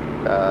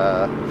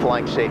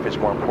 Flying safe is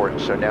more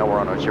important, so now we're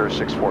on our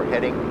 064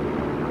 heading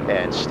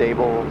and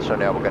stable, so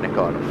now we're going to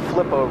go and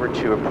flip over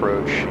to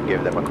approach and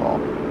give them a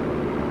call.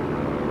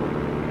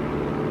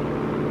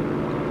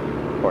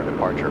 Or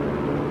departure.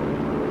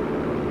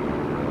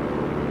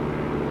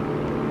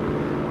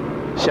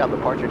 Sound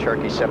departure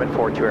Cherokee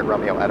 742 at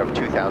Romeo out of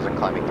 2,000,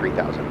 climbing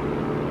 3,000.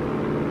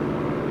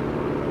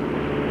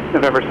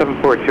 November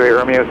 7428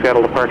 Romeo,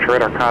 Seattle departure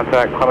radar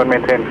contact, climb and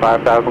maintain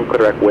 5,000, clear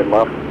direct wind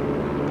low.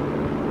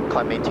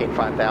 Climb maintain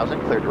 5,000,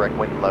 clear direct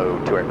wind low,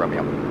 28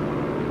 Romeo.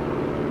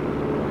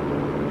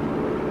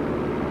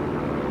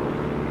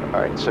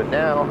 Alright, so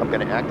now I'm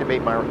going to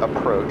activate my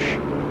approach.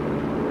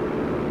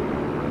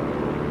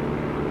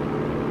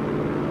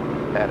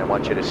 And I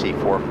want you to see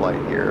 4 flight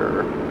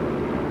here.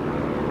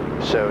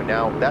 So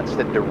now that's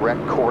the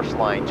direct course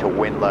line to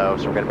Winlow.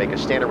 So we're going to make a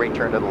standard rate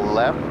turn to the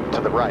left, to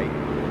the right,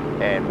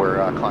 and we're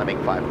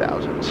climbing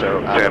 5,000.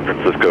 So San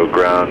Francisco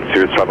ground,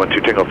 Sirius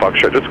 512 Tango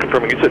Foxtrot. Just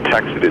confirming, you said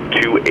taxi to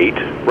 28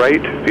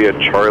 right via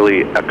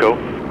Charlie Echo.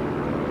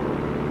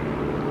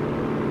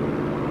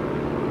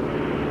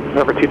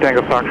 Number 2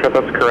 Tango Foxtrot,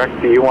 that's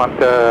correct. Do you want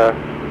a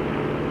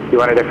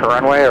different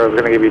runway, or I was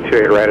going to give you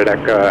 28 right at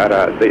Echo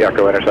at the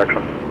Echo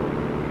intersection?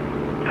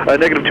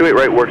 Negative 28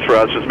 right works for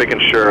us. Just making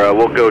sure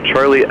we'll go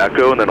Charlie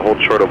Echo and then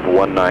hold short of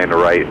 19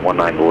 right,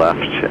 19 left,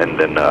 and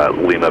then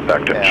Lima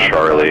back to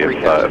Charlie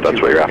if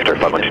that's what you're after.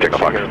 512 Tango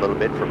Fox.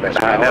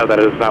 No, that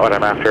is not what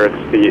I'm after.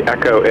 It's the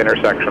Echo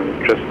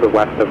intersection, just the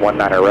west of 19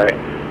 right.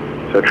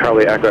 So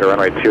Charlie Echo to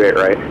runway 28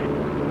 right.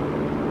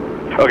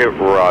 Okay,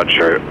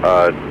 roger.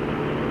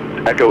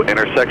 Echo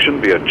intersection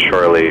via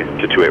Charlie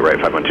to 28 right,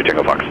 512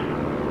 Tango Fox.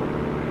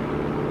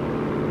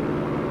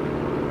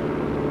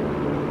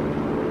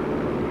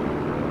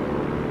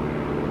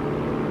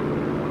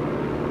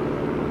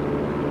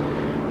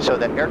 So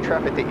that air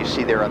traffic that you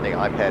see there on the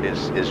iPad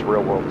is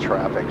real world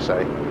traffic, so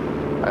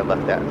I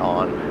left that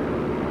on.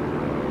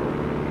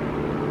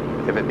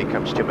 If it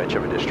becomes too much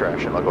of a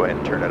distraction, I'll go ahead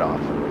and turn it off.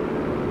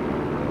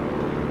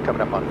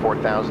 Coming up on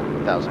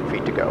 1,000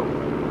 feet to go.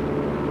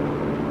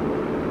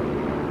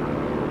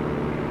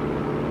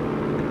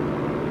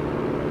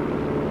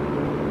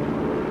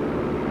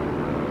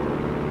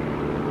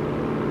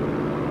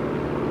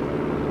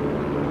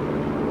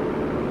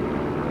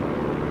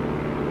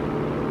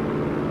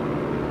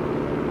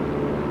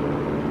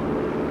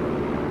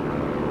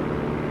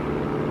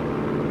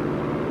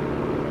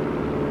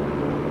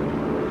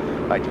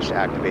 I just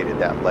activated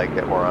that leg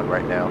that we're on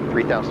right now.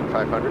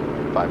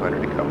 3,500,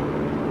 500 to go.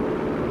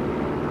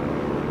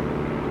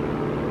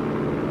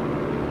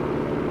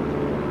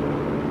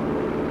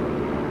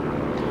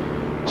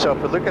 So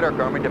if we look at our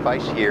Garmin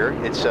device here,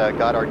 it's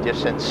got our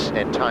distance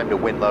and time to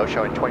Winlow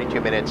showing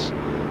 22 minutes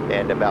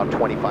and about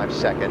 25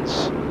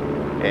 seconds.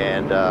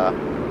 And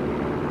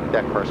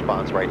that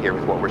corresponds right here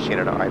with what we're seeing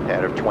on our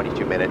iPad of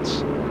 22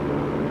 minutes.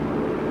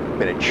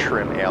 Bit of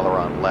trim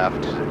aileron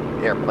left.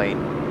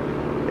 Airplane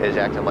is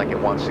acting like it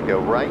wants to go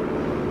right.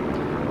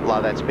 A lot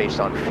of that's based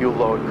on fuel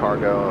load,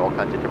 cargo, all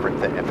kinds of different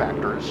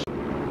factors.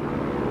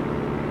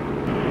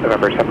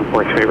 November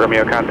 742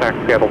 Romeo, contact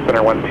Seattle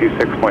Center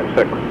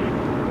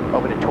 126.6.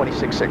 Open at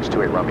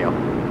 26.628 Romeo.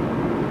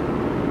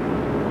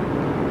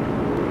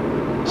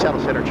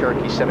 Seattle Center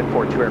Cherokee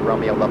 7428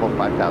 Romeo, level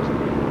 5,000.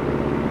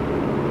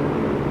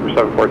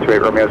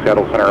 7428 Romeo,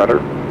 Seattle Center,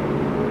 rudder.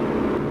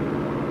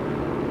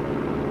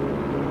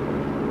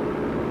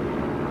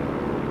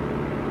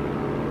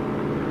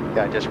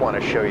 I just want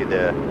to show you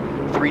the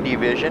 3D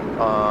vision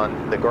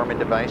on the Garmin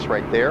device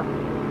right there.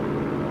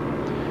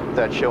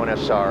 That's showing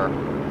us our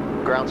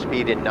ground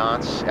speed in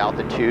knots,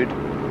 altitude,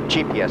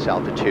 GPS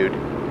altitude,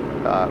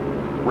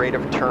 rate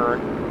of turn,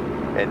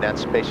 and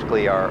that's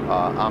basically our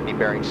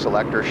omni-bearing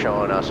selector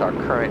showing us our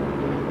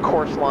current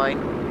course line,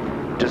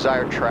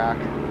 desired track,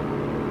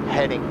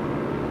 heading,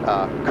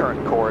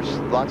 current course,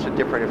 lots of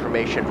different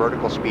information,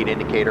 vertical speed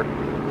indicator.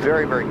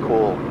 Very, very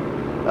cool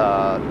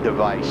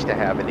device to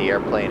have in the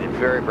airplane, and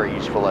very, very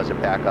useful as a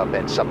backup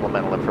and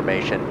supplemental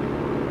information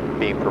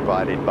being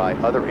provided by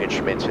other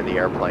instruments in the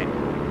airplane.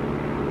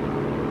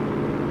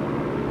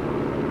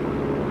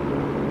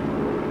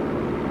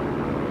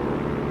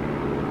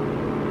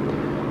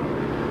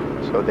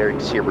 So there you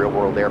can see a real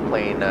world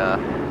airplane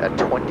at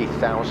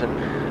 20,000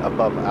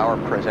 above our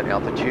present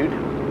altitude.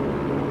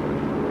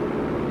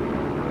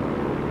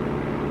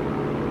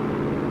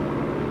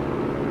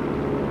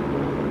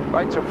 All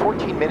right, so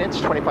 14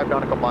 minutes, 25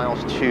 nautical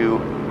miles to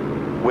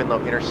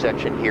Winlow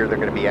intersection here. They're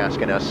going to be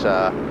asking us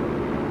our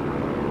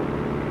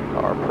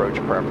approach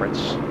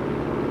preference.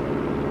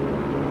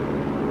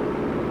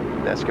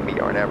 That's going to be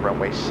RNAV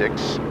runway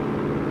 6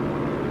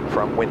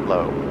 from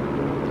Winlow.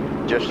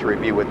 Just to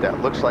review what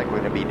that looks like, we're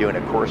going to be doing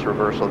a course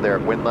reversal there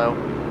at Winlow.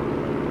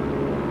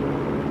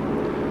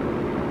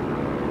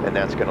 And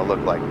that's going to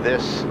look like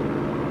this.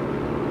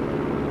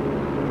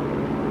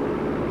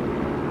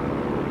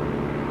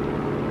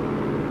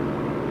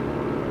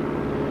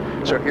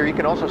 So here you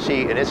can also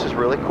see, and this is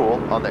really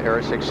cool, on the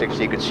Aero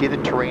 660, you can see the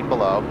terrain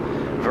below.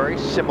 Very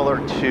similar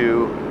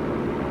to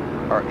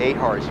our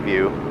AHARS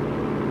view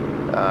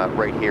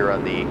right here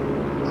on the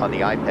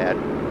iPad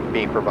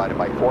being provided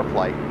by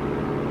 4Flight.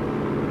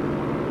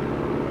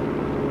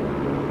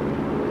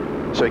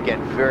 So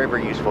again, very,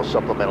 very useful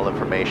supplemental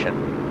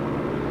information.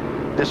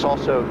 This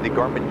also, the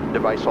Garmin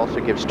device also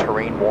gives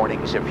terrain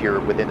warnings. If you're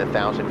within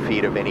 1,000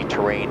 feet of any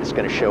terrain, it's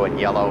going to show in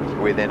yellow.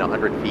 Within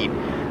 100 feet,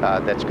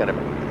 that's going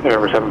to...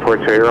 November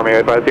 742 Romeo,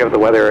 advise you have the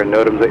weather and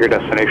NOTAMs at your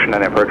destination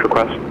and approach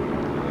request.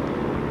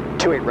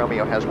 28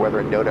 Romeo has weather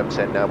and NOTAMs,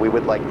 and we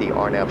would like the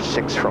RNAV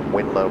 6 from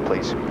Winlow,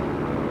 please.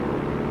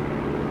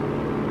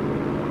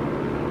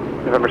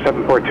 November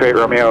 7428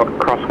 Romeo,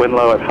 cross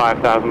Winlow at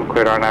 5,000,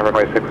 cleared RNAV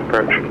runway 6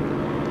 approach.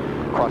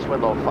 Cross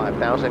Winlow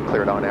 5,000,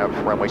 cleared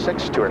RNAV runway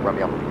 6, 28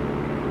 Romeo.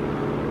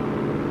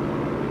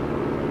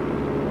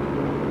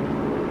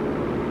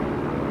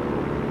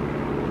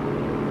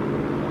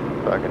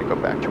 So I'm going to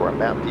go back to our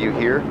map view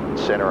here,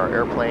 center our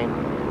airplane.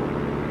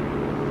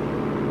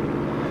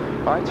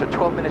 All right, so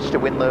 12 minutes to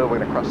wind low. We're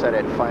going to cross that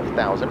at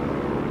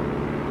 5,000.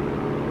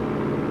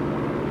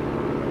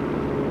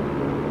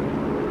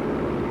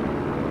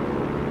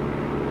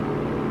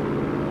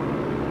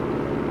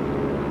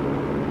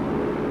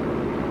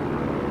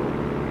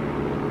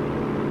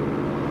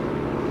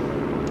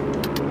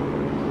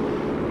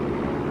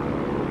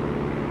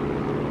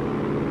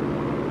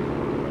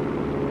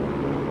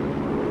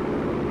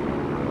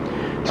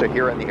 So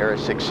here on the Era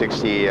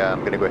 660, I'm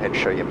going to go ahead and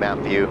show you map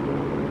view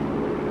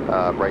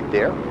right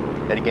there.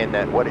 And again,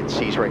 what it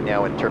sees right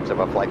now in terms of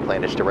a flight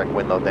plan is direct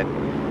wind load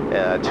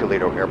at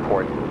Toledo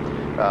Airport.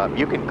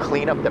 You can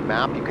clean up the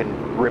map. You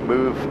can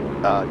remove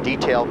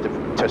detail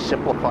to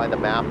simplify the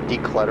map,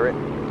 declutter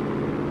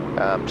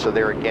it. So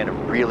there again, a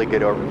really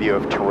good overview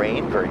of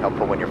terrain, very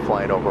helpful when you're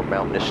flying over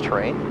mountainous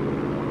terrain.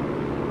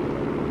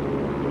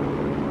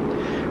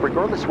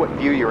 Regardless what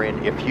view you're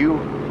in, if you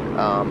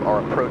are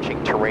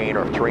approaching terrain,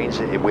 or if terrain's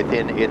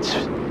within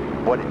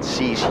what it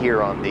sees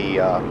here on the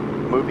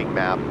moving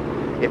map,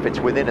 if it's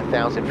within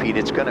 1,000 feet,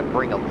 it's going to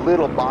bring a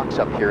little box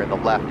up here in the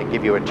left and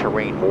give you a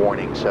terrain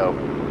warning. So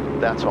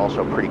that's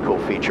also a pretty cool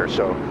feature.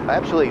 So I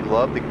absolutely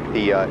love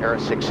the Era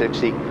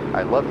 660.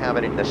 I love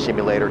having it in the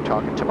simulator,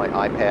 talking to my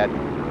iPad.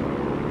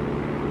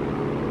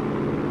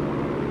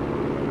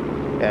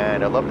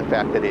 And I love the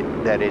fact that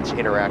it's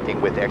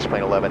interacting with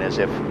X-Plane 11 as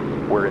if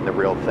we're in the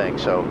real thing.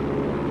 So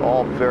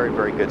all very,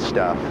 very good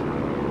stuff.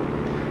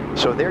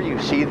 So there you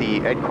see the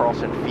Ed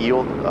Carlson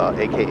Field,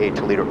 aka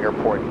Toledo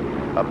Airport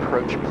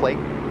approach plate,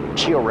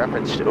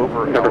 geo-referenced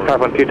over Number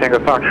 512 Tango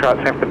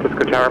Foxtrot, San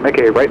Francisco Tower, make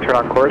a right turn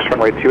on course,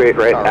 runway 28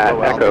 right at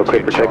Echo,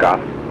 clear for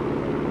takeoff.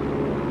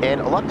 And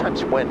a lot of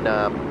times when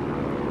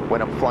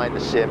I'm flying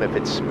the sim, if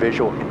it's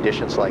visual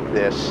conditions like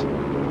this,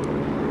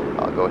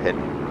 I'll go ahead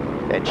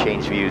and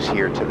change views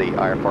here to the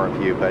IFR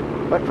view. But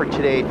for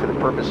today, for the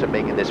purpose of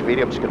making this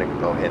video, I'm just going to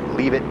go ahead and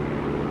leave it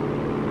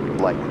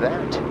like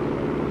that,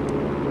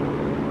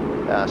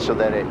 so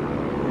that it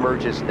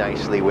merges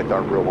nicely with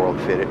our real-world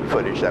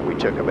footage that we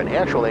took of an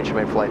actual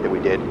instrument flight that we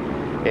did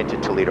into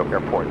Toledo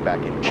Airport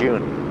back in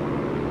June.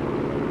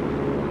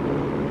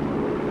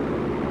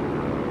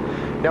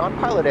 Now on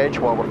Pilot Edge,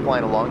 while we're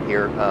flying along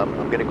here,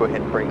 I'm going to go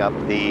ahead and bring up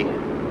the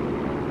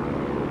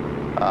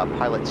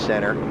Pilot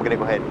Center. I'm going to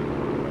go ahead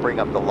and bring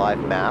up the live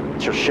map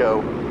to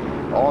show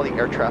all the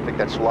air traffic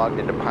that's logged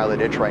into Pilot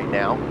Edge right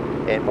now.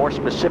 And more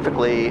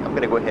specifically, I'm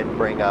going to go ahead and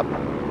bring up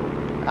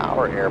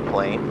our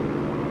airplane.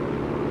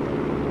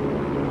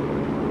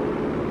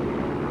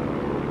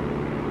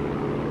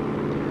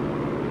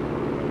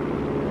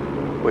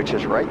 Which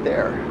is right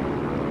there.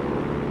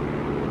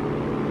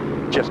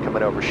 Just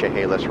coming over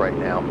Chehalis right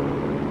now.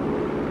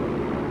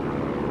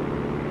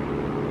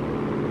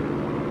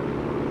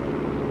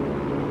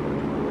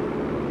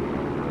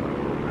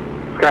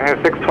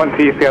 Skyhigh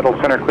 620, Seattle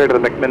Center, clear to the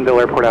McMinnville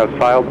Airport as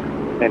filed.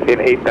 Maintain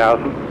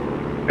 8,000.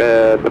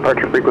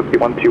 Departure frequency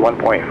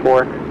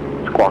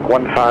 121.4. Squawk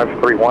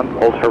 1531,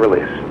 hold for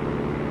release.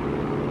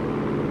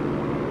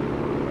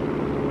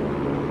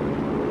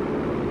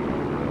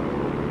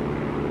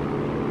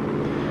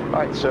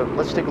 Alright, so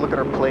let's take a look at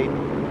our plate.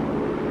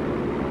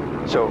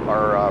 So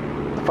our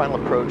final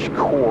approach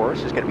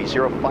course is going to be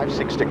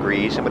 056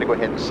 degrees. I'm going to go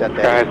ahead and set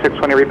that. Skyhigh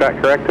 620, read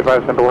back correct.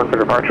 Advise number 1 for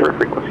departure.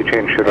 Frequency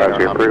change should as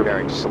we approve.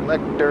 Bearing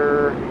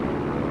selector,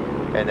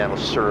 and that'll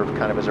serve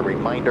kind of as a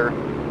reminder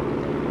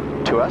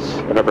to us.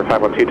 Number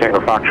 512 Tango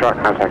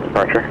Foxtrot, contact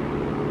departure.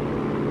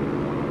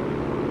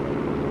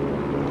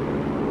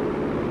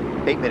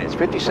 8 minutes,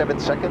 57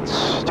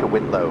 seconds to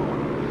wind low.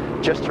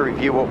 Just to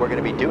review what we're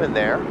going to be doing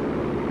there.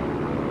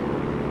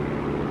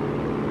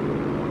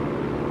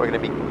 We're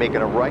going to be making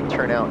a right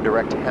turn out and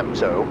direct to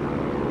Hemzo,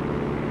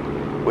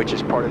 which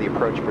is part of the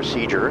approach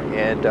procedure,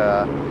 and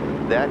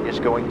that is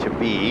going to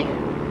be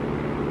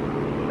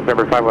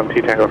Number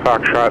 512 Tango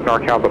Foxtrot,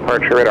 NorCal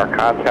departure, radar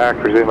contact,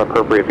 resume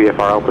appropriate VFR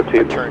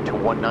altitude. Turn to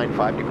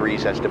 195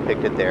 degrees as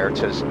depicted there. It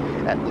says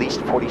at least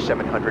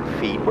 4,700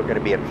 feet. We're going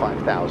to be at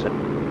 5,000.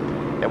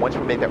 And once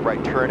we make that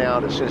right turn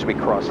out, as soon as we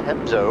cross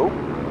Hemzo,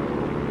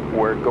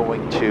 we're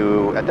going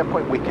to, at that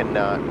point we can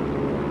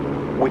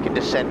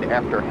descend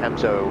after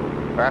Hemzo,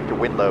 or after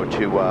wind low,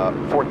 to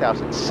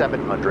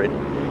 4,700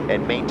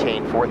 and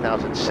maintain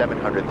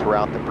 4,700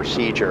 throughout the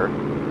procedure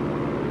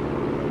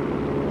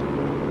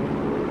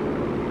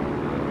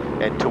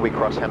until we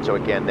cross Hemzo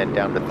again, then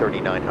down to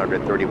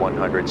 3,900,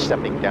 3,100,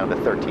 stepping down to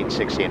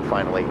 1,360, and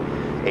finally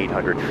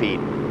 800 feet.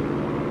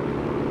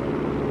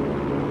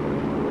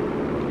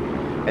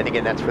 And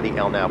again, that's for the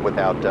LNAV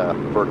without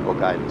vertical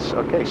guidance.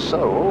 Okay,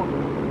 so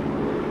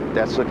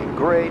that's looking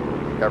great.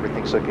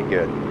 Everything's looking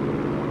good.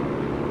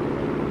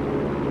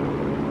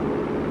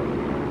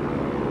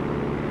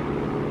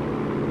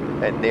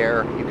 And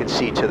there, you can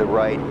see to the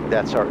right,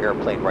 that's our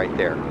airplane right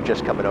there,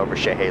 just coming over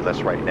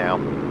Chehalis right now.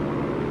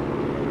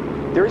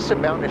 There is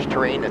some mountainous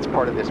terrain that's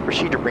part of this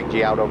procedure, brings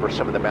you out over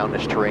some of the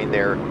mountainous terrain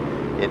there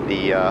in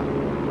the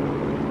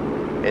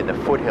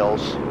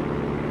foothills.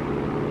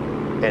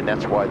 And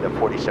that's why the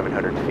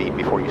 4,700 feet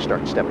before you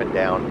start stepping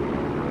down.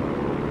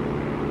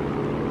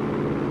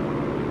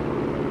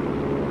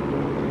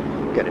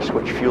 Got to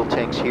switch fuel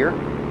tanks here.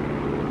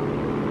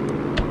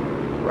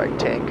 Right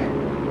tank.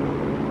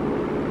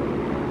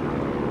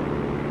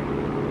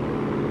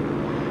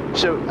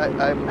 So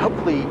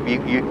hopefully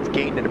you've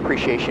gained an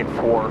appreciation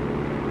for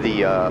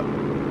the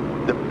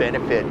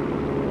benefit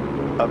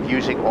of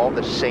using all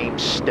the same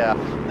stuff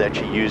that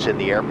you use in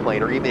the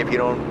airplane, or even if you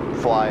don't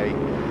fly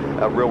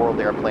a real-world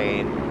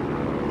airplane,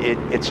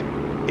 it's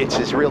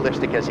as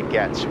realistic as it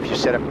gets. If you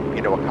set up,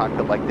 you know, a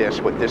cockpit like this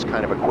with this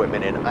kind of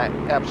equipment, and I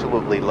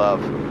absolutely love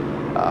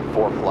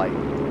ForeFlight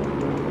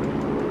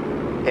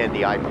and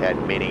the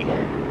iPad Mini.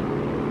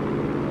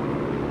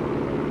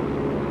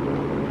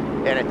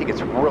 And I think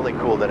it's really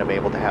cool that I'm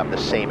able to have the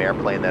same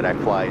airplane that I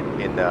fly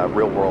in the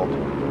real world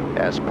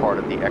as part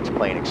of the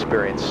X-Plane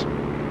experience.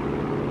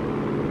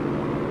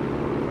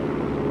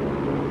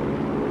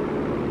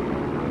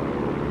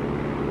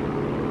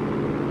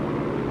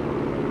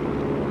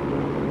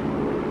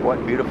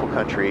 What beautiful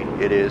country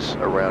it is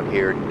around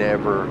here.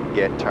 Never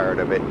get tired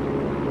of it.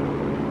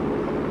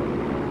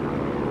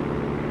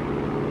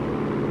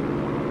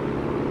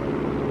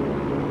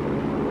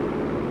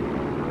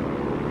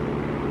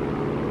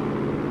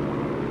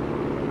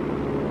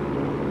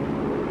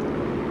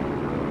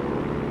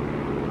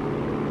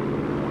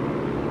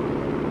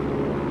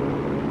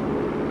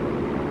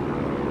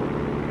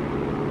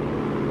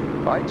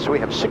 All right, so we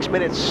have 6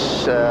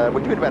 minutes.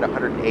 We're doing about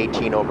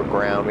 118 over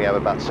ground. We have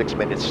about 6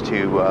 minutes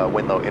to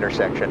Winlow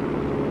intersection.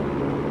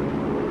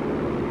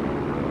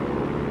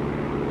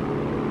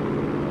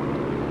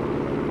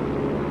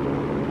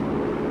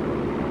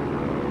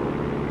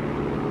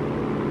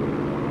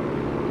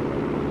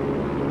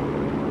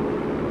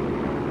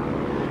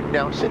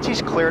 Now, since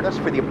he's cleared us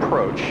for the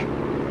approach,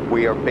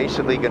 we are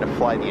basically going to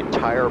fly the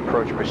entire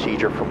approach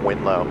procedure from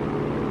Winlow.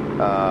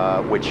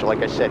 Which,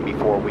 like I said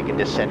before, we can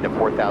descend to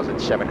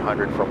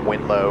 4,700 from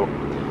Winlow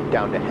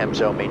down to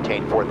Hemzo,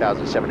 maintain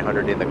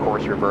 4,700 in the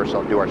course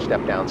reversal, and do our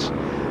step downs.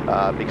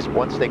 Because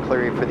once they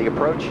clear you for the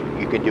approach,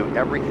 you can do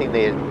everything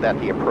that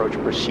the approach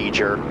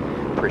procedure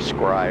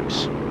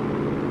prescribes.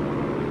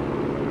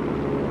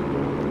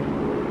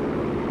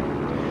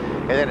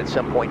 And then at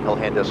some point, he'll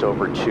hand us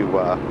over to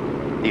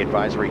the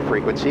advisory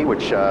frequency,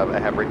 which I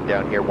have written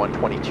down here,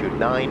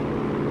 122.9.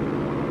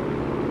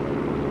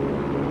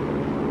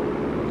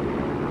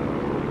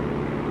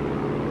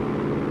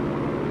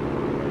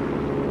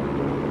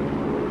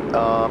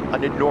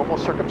 Under normal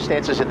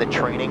circumstances in the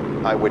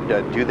training, I would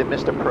do the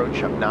missed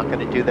approach. I'm not going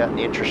to do that in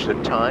the interest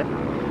of time,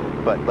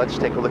 but let's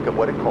take a look at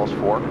what it calls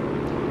for.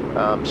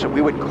 So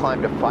we would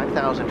climb to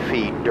 5,000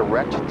 feet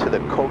direct to the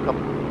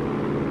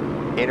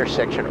KOLM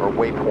intersection or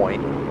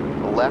waypoint,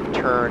 left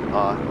turn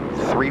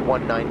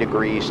 319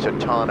 degrees to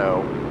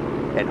Tano,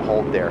 and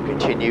hold there.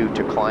 Continue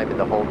to climb in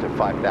the hold to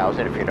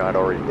 5,000 if you're not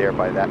already there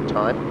by that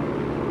time.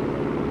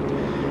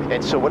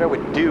 And so what I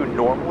would do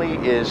normally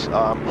is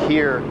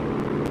here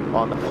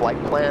on the flight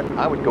plan,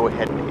 I would go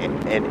ahead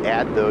and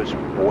add those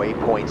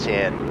waypoints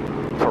in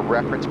for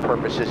reference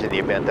purposes in the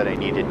event that I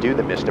need to do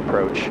the missed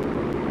approach.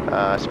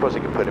 I suppose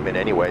I could put them in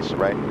anyways,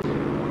 right?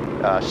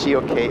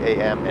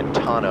 COKAM and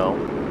Tano.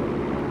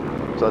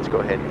 So let's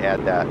go ahead and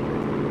add that.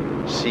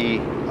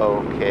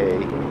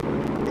 COKAM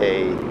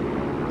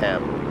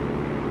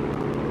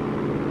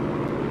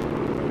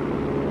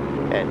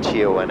and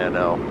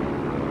TONNO.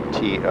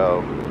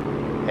 TONNO.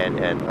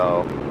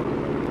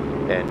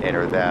 And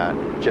enter that,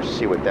 just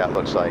see what that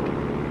looks like.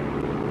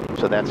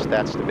 So that's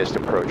the missed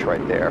approach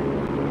right there.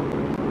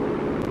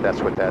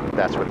 That's what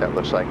that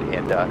looks like,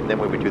 and then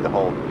we would do the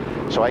hold.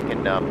 So I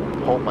can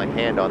hold my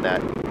hand on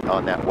that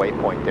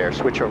waypoint there,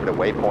 switch over to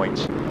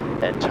waypoints,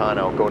 and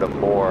Tano, go to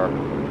more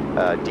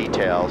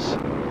details,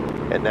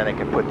 and then I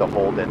can put the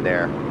hold in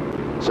there.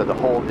 So the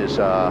hold is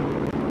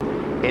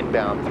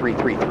inbound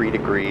 333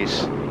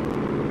 degrees,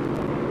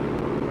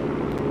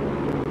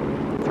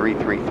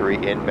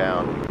 333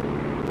 inbound.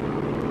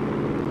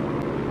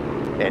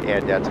 And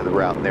add that to the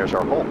route, and there's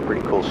our hold.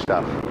 Pretty cool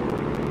stuff.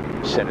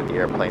 Sending the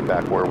airplane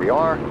back where we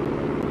are.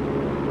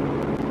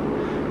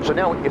 So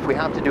now, if we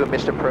have to do a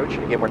missed approach,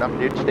 again, we're not going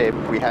to do it today,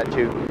 but if we had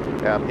to,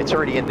 it's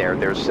already in there.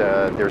 There's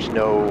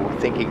no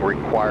thinking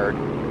required,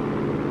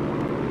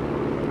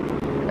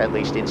 at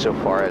least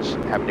insofar as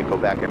having to go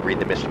back and read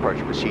the missed approach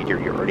procedure.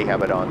 You already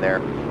have it on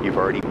there. You've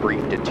already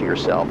briefed it to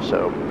yourself.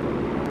 So,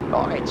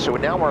 all right. So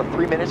now we're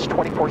 3 minutes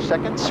 24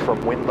 seconds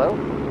from Winlow.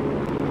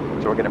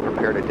 So we're going to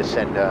prepare to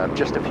descend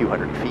just a few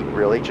hundred feet,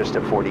 really, just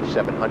to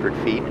 4,700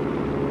 feet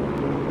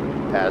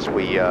as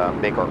we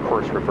make our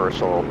course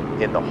reversal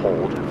in the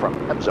hold from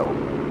Hemzo.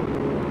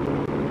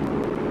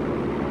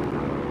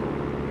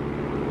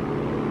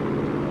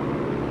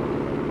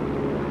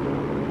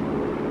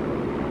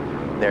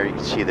 There you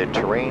can see the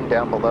terrain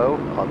down below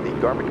on the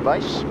Garmin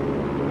device.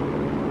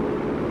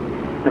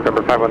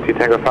 November 512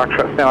 Tango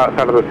Foxtrot, now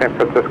outside of the San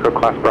Francisco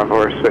Class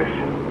Bravo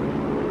airspace.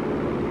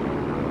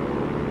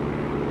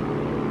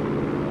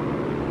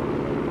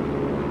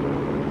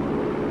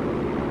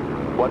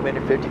 1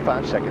 minute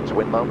 55 seconds,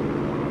 Winlow.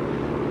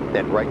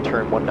 Then right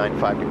turn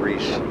 195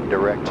 degrees,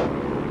 direct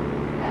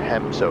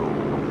Hemzo.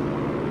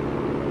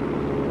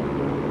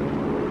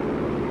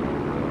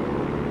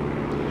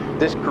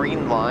 This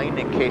green line,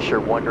 in case you're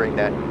wondering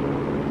that,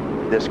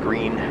 this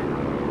green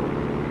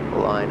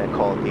line, I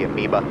call it the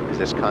amoeba, because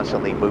it's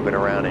constantly moving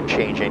around and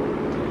changing,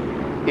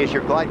 is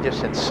your glide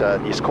distance.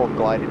 It's called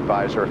Glide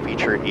Advisor, a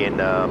feature in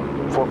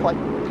ForeFlight.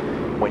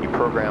 When you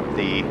program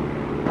the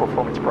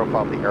performance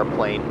profile of the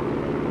airplane,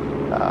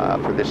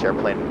 for this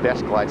airplane,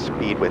 best glide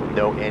speed with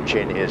no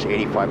engine is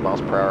 85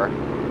 miles per hour,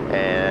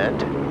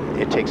 and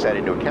it takes that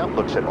into account,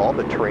 looks at all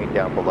the terrain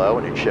down below,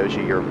 and it shows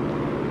you your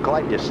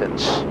glide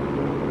distance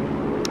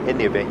in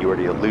the event you were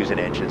to lose an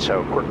engine.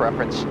 So, quick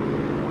reference,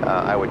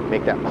 I would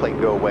make that plate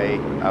go away.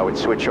 I would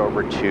switch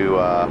over to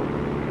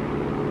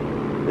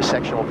the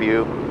sectional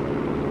view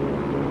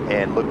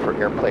and look for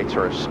airports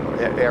or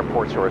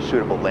a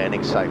suitable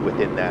landing site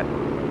within that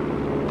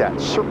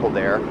circle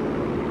there,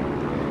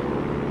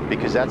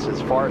 because that's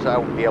as far as I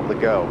would be able to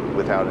go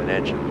without an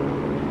engine.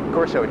 Of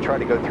course, I would try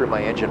to go through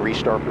my engine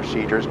restart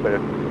procedures, but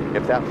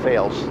if that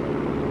fails,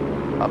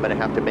 I'm going to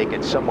have to make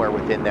it somewhere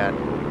within that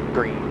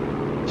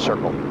green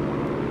circle.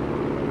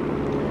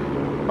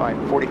 All right,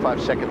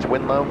 45 seconds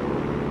wind low.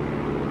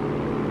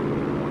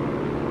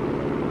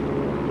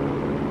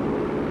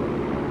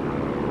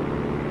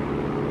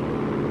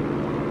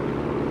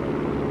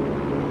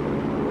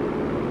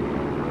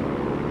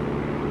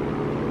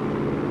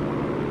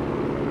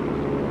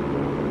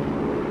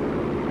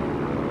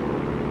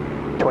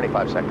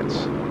 Seconds.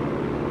 All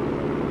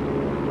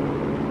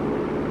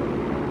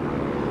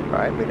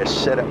right, I'm going to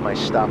set up my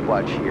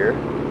stopwatch here.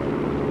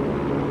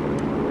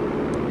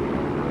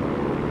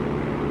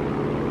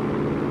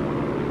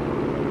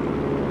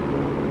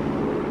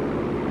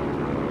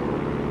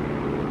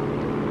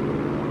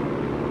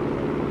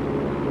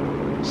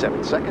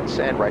 Seven seconds,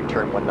 and right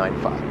turn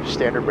 195.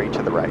 Standard rate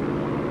to the right.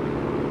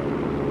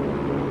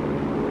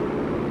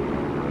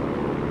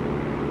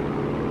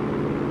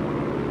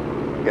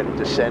 Going to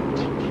descend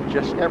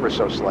just ever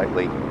so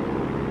slightly.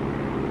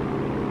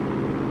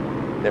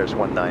 There's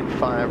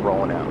 195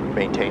 rolling out.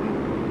 Maintain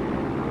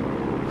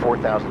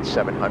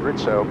 4,700,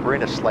 so we're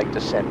in a slight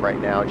descent right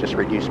now, just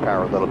reduce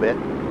power a little bit.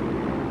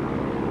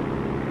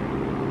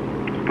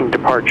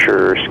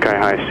 Departure Sky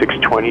High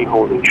 620,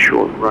 holding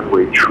short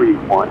runway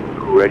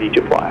 31, ready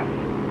to fly.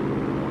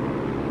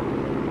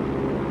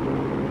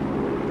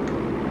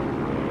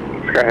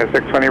 Sky High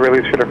 620,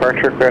 release for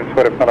departure, clearance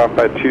flight up off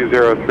at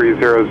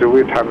 2030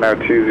 Zulu, time now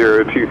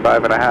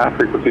 2025.5,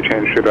 frequency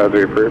change to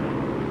advisory approved.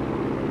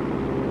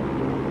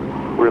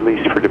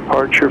 Release for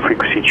departure,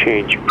 frequency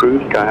change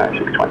approved, Sky High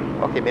 620.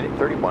 Okay, minute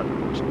 31,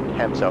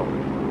 Hemzo.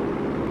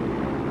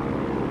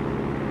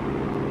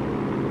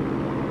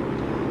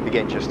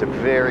 Again, just a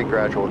very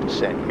gradual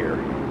descent here.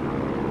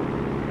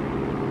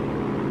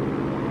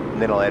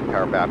 And then I'll add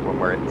power back when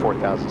we're at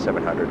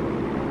 4,700.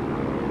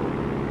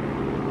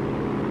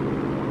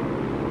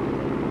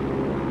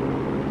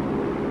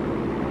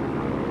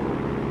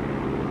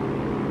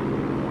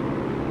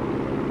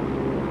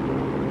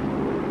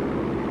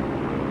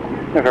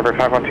 November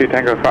 512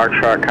 Tango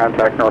Foxtrot,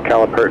 contact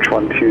NorCal approach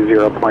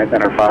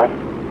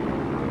 120.5.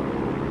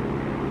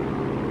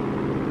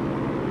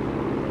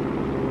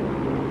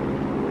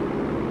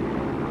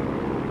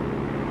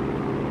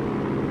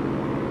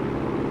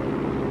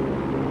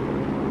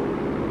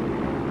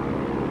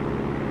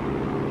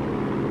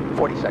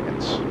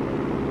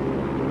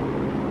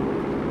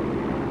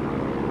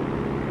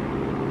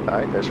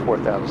 Alright, there's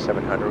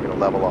 4,700. We're going to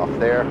level off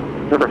there.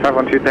 November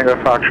 512 Tango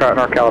Foxtrot,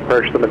 NorCal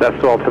approach, the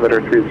Modesto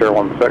altimeter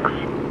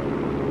 3016.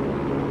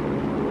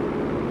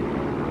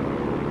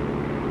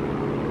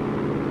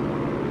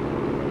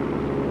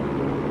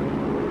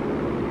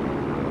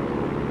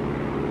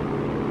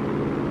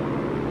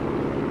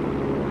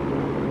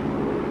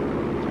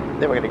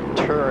 Then we're going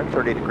to turn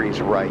 30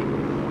 degrees right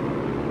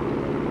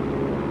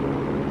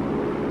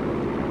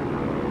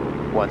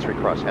once we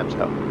cross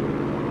Hemzo.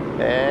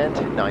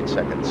 And 9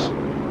 seconds.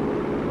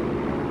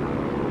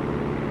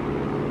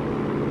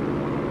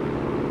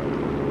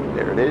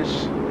 There it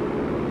is.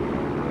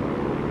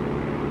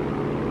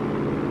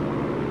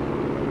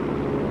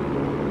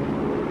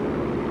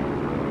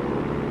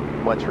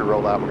 Once we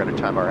roll out, we're going to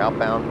time our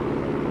outbound.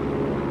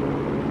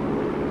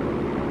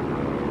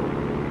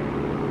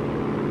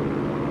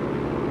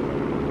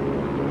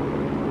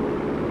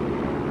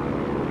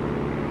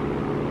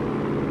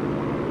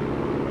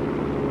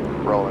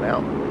 Rolling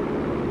out.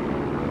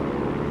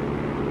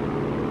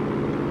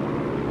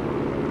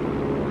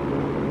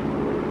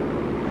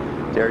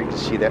 There you can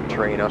see that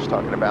terrain I was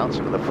talking about,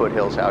 some of the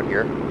foothills out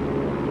here.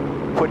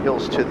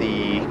 Foothills to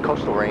the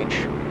coastal range.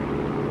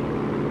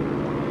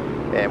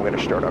 And we're going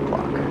to start our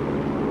clock.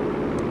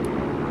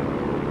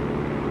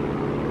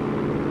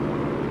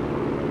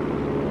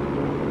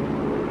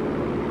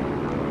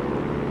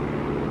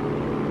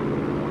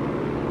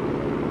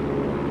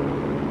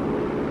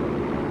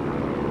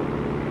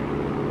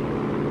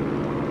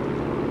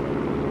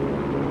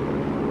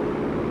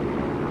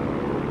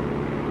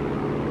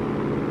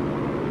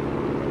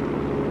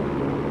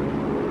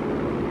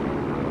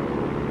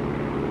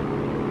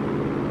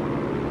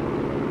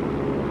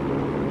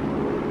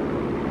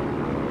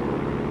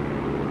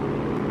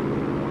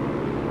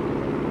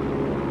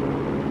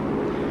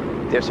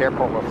 This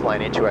airport we're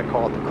flying into, I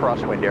call it the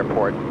Crosswind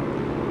Airport.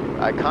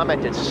 I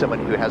commented to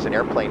someone who has an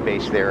airplane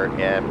base there,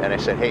 and I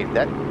said, hey,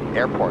 that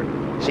airport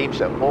seems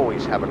to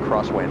always have a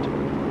crosswind.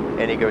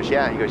 And he goes,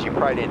 yeah, he goes, you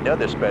probably didn't know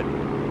this, but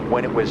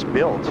when it was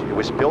built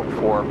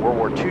for World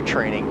War II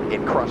training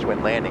in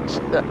crosswind landings.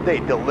 They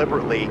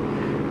deliberately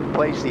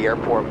placed the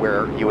airport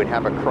where you would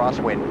have a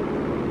crosswind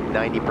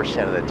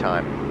 90% of the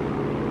time.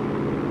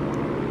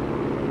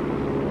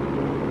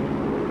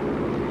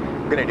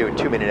 I'm going to do a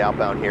 2-minute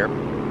outbound here.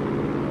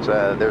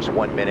 So there's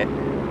 1 minute.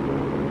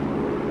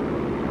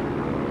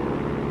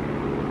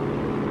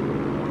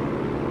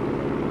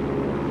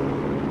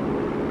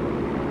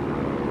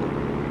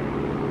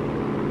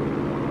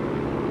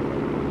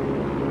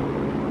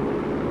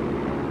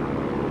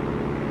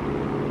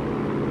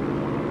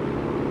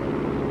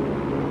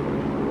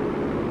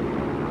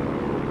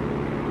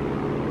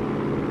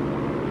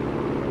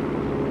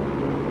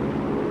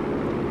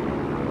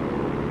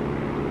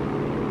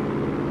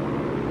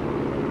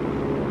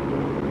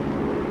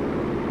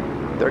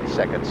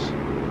 Seconds.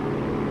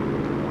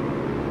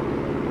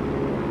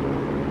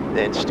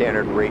 Then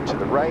standard rate to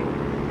the right.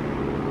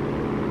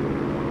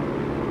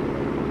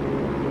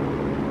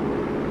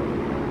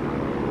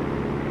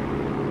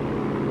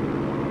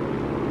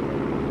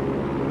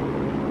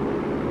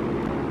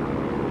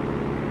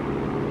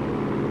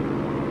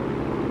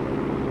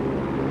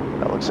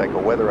 That looks like a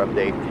weather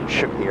update.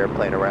 Shook the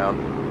airplane around.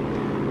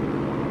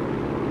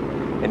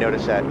 And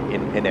notice that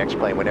in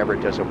X-Plane, whenever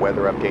it does a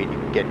weather update,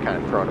 you get kind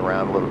of thrown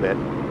around a little bit.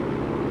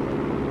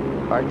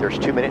 All right, there's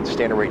 2 minutes,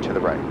 standard rate to the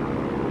right.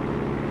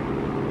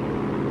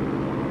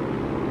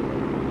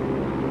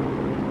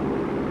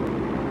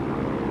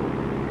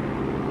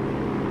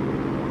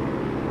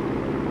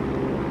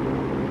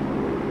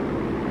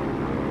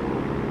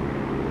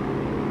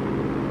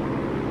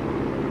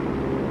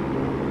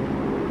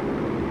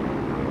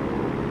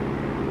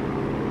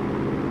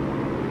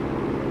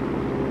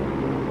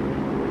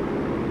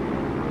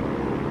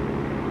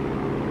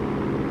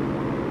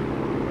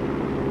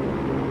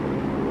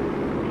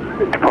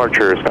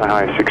 Departure Sky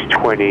High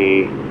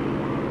 620,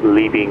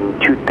 leaving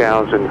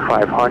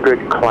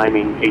 2,500,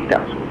 climbing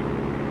 8,000.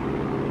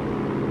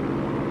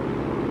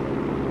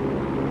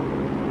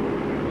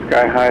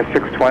 Sky High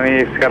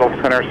 620, Seattle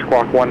Center,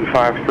 squawk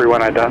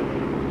 1531, I done.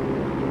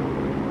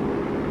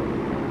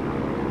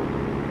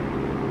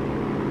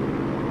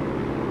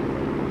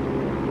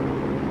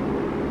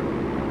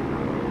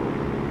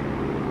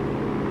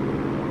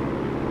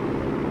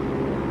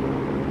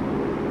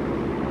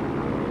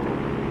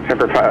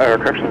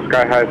 Correction,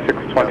 Sky High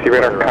 620,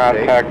 radar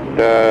contact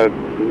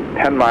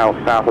 10 miles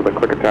south of the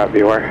Klickitat,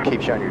 beware.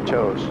 Keeps you on your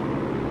toes.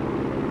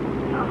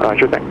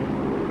 Sure thing.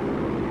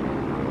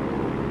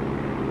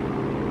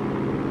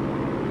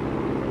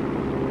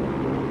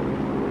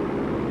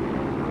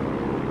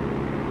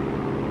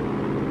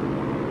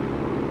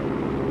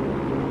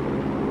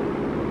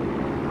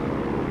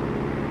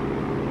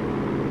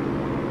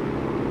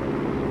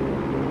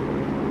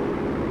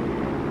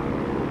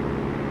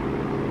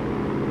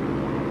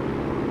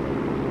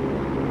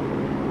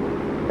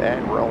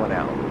 And rolling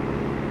out. All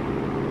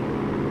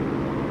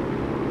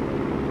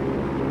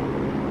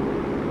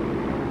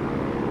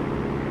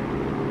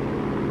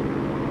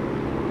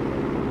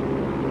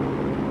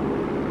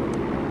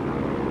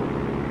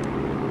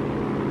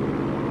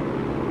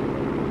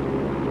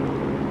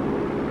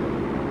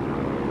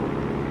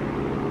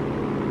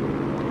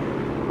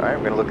right, we're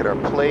going to look at our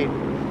plate.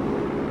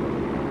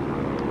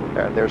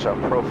 There's our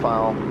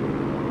profile.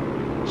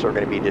 So we're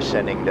going to be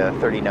descending to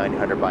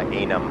 3900 by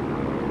ANUM.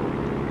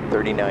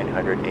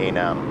 3900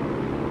 ANUM.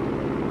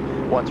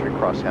 Once we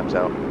cross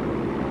Hemzo.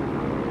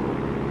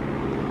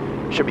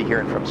 Should be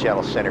hearing from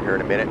Seattle Center here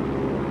in a minute.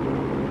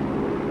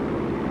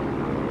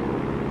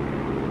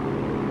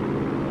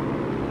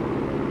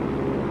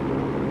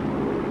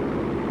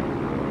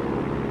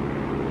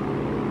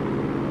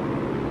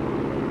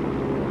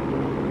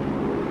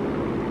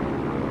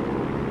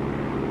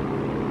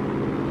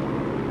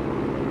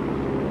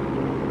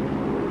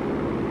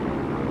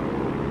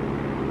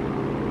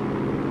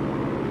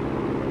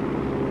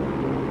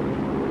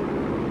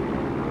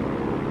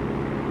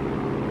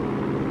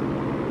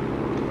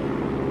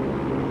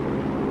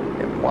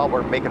 While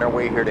we're making our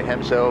way here to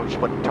Hemzo, just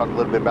want to talk a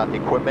little bit about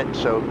the equipment.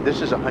 So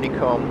this is a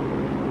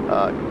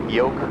honeycomb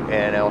yoke,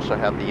 and I also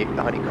have the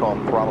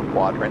honeycomb throttle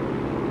quadrant.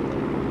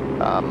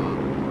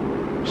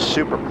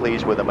 Super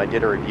pleased with them. I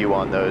did a review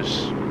on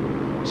those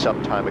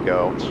some time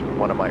ago. It's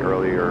one of my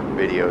earlier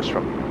videos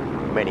from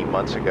many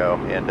months ago,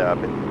 and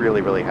I've been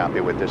really, really happy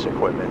with this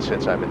equipment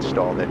since I've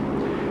installed it.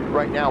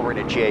 Right now we're in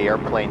a GA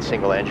airplane,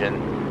 single engine,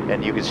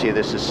 and you can see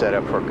this is set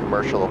up for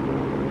commercial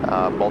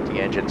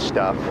multi-engine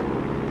stuff.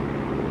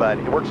 But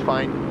it works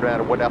fine no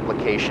matter what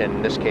application.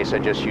 In this case, I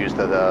just used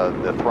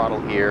the throttle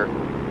here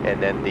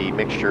and then the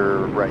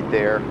mixture right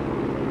there.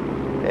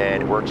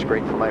 And it works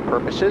great for my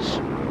purposes.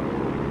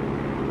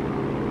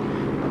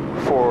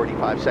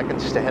 45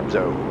 seconds to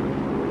Hemzo.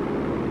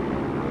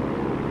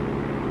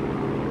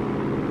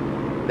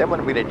 Then what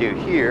I'm going to do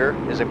here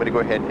is I'm going to go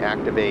ahead and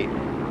activate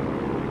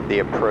the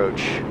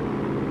approach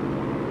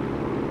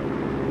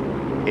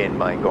in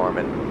my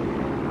Garmin.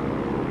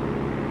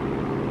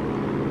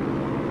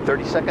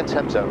 30 seconds,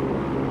 Hemzo.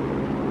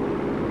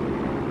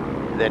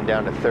 Then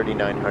down to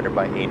 3,900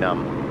 by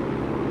Enum.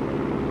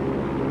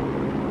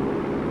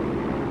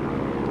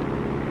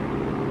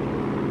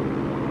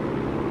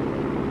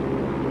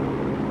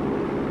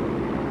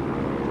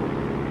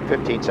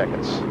 $15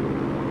 seconds.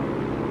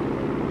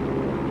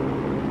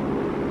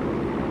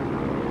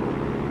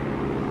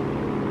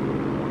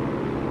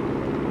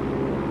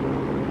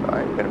 All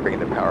right, I'm going to bring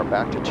the power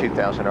back to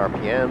 2,000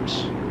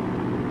 RPMs.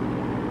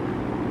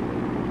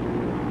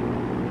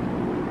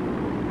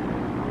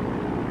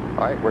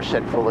 All right, we're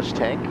set fullest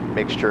tank.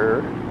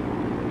 Mixture.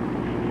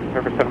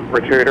 Number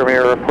 742, may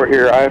I report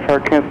your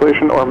IFR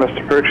cancellation or missed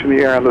approach in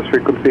the air on this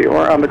frequency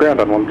or on the ground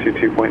on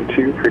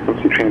 122.2,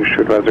 frequency change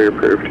to advisory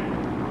approved.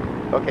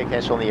 Okay,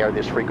 cancel in the air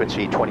this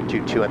frequency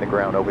 22.2 on the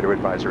ground, over to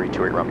advisory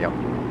 28 Romeo.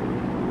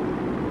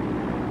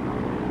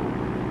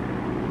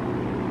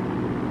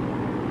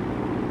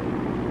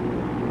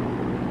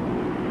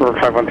 Number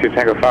 512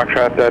 Tango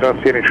Foxtrot, I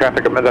don't see any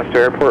traffic at Modesto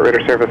Airport,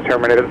 radar service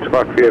terminated,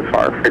 squawk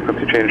VFR,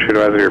 frequency change to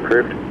advisory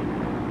approved.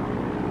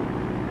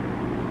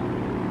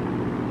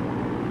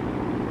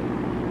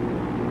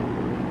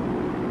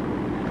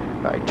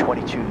 All right,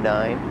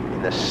 22.9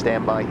 in the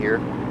standby here.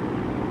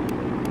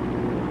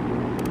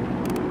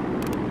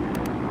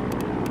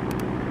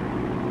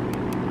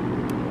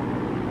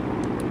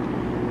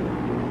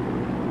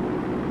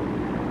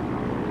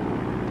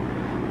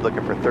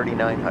 Looking for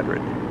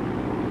 3,900.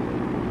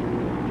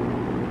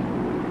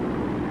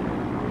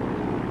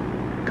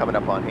 Coming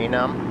up on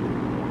Enum.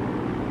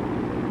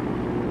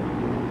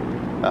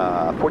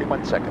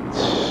 41 seconds.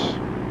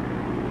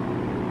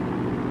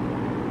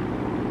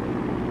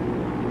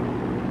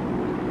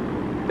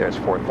 There's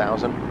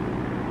 4,000.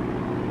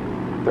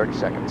 30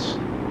 seconds.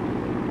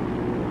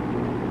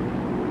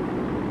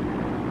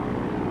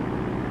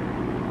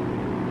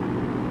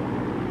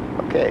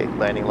 Okay,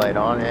 landing light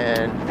on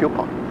and fuel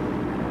pump.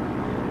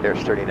 There's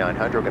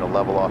 3,900. We're going to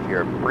level off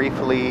here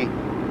briefly.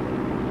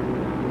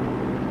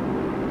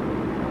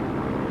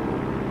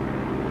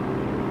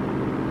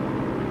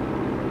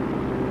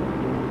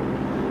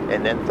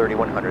 And then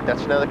 3,100.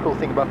 That's another cool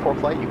thing about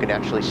ForeFlight. You can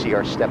actually see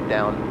our step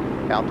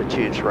down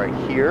altitudes right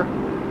here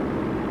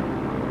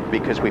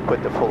because we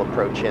put the full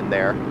approach in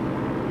there.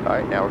 All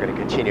right, now we're going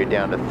to continue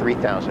down to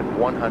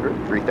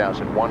 3,100,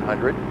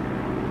 3,100.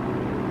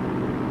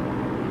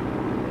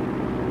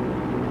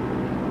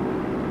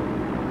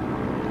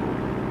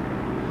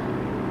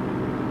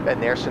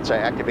 And there, since I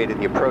activated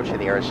the approach in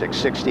the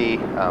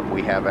RS660,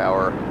 we have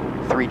our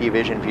 3D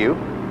vision view.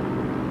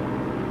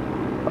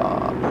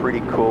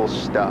 Pretty cool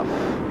stuff.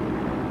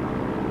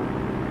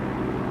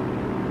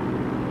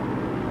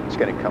 It's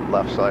going to come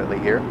left slightly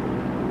here.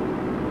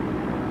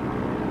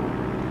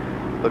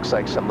 Looks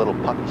like some little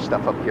puffy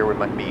stuff up here we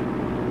might be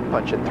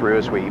punching through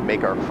as we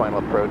make our final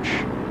approach.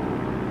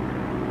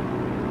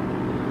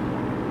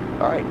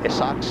 All right,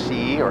 ISOC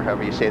C, or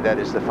however you say that,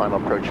 is the final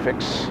approach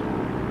fix.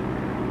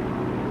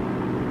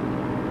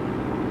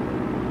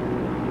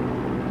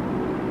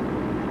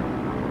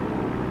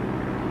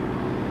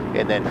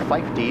 And then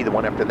 5D, the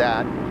one after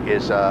that,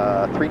 is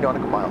 3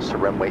 nautical miles to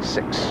runway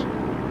 6.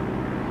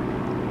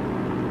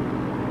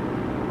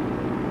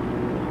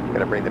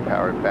 Gonna bring the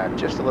power back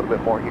just a little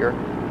bit more here.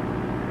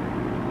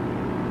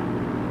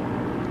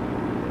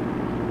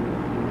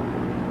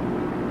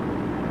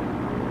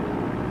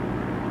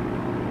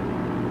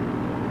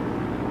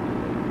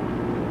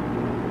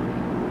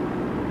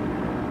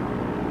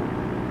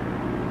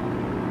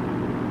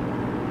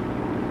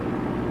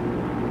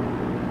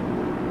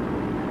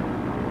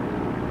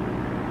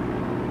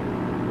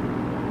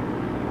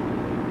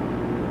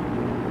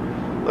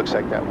 Looks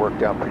like that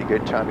worked out pretty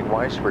good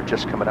timing-wise. We're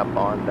just coming up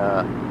on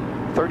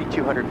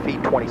 3,200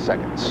 feet, 20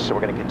 seconds. So we're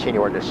going to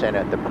continue our descent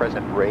at the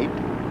present rate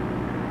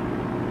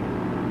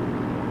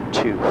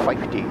to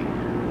 5D.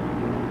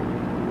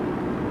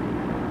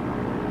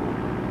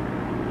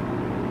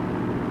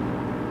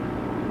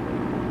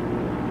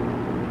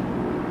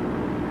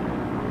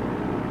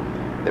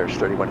 There's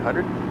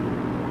 3,100.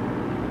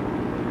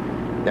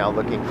 Now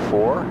looking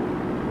for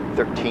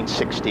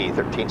 1360,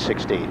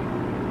 1360.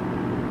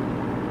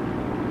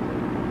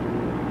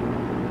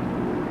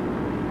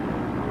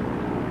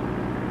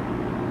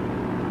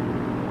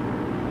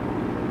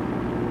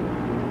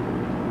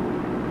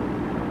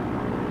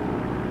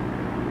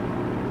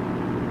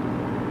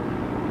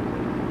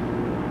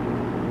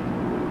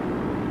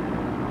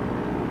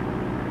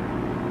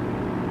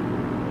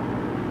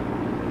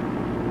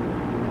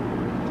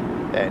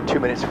 And 2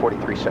 minutes,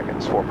 43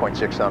 seconds,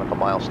 4.6 nautical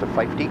miles to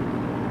 5D.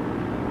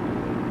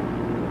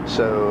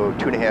 So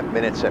 2.5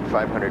 minutes at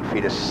 500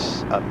 feet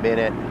a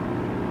minute.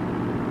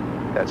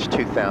 That's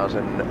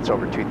 2,000, that's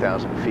over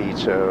 2,000 feet,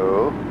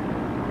 so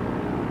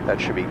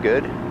that should be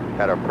good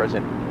at our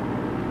present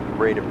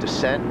rate of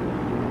descent.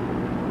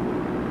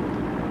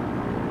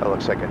 That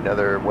looks like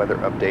another weather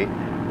update,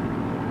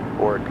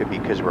 or it could be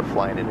because we're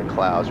flying into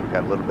clouds. We've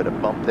got a little bit of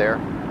bump there.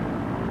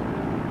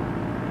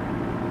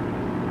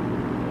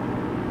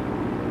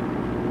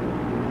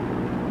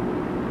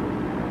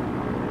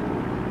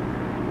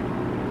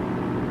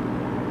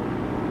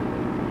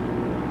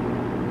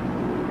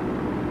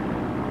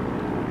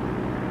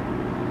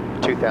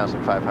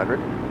 3,500.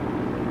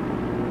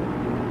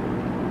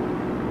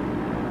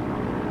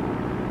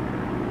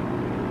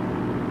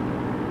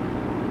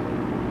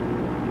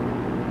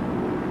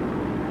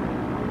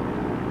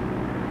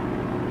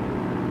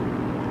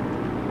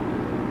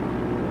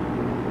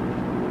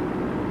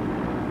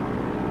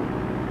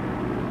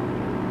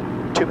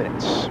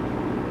 Minutes.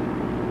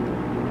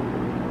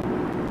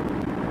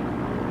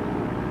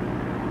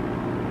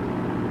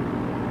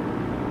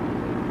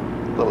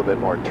 A little bit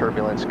more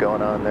turbulence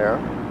going on there.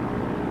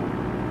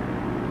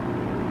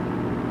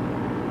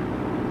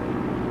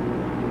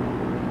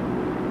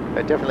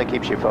 It definitely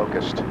keeps you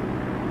focused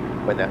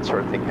when that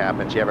sort of thing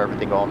happens. You have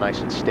everything all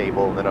nice and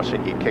stable, and then all of a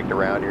sudden you get kicked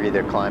around. You're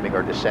either climbing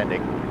or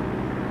descending,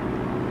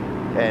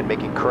 and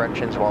making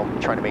corrections while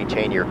trying to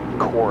maintain your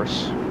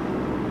course.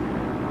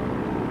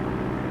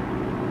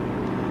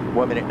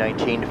 1 minute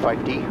 19 to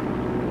 5D.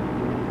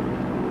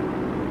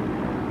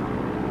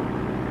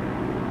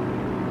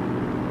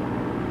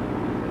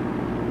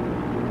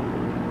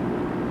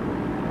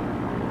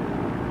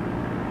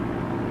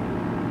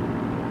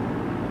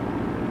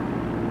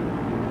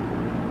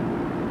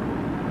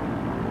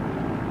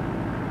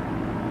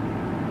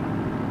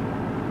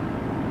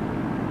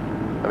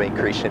 I'm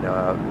increasing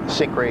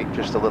sync rate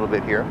just a little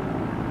bit here.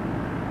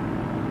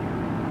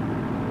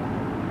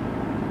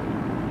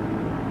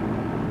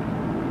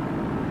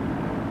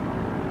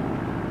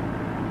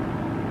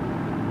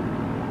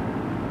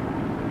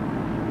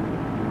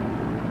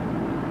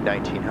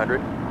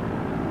 $1,900,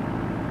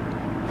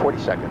 40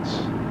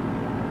 seconds.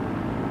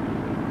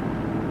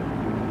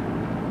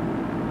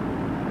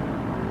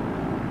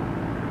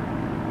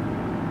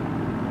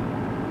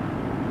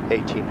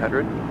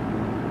 $1,800.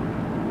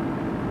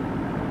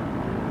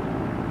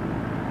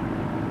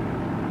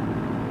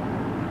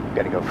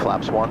 Gotta go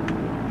flaps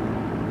 1.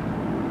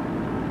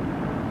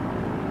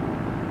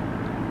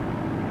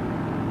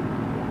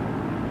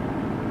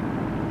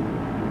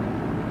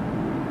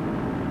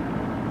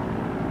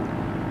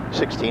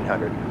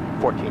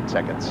 $1,600, 14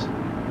 seconds.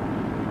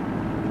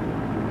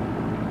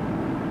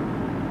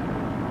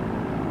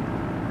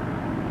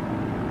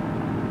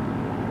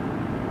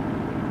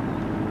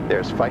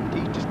 There's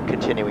 5D, just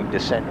continuing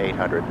descent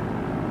 800.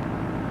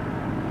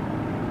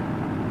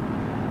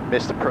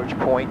 Missed approach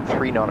point,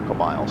 3 nautical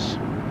miles.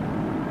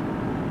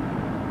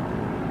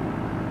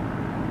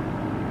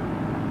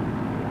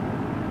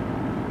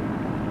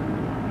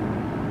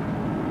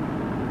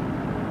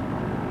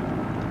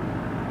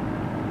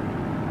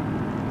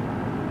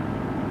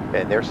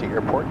 And there's the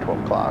airport,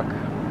 12 o'clock.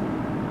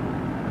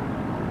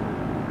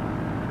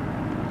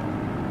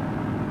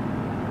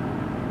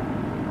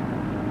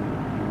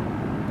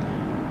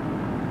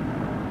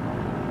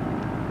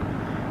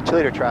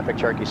 Toledo traffic,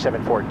 Cherokee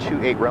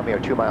 7428 Romeo,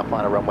 2 mile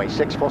final, runway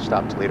 6, full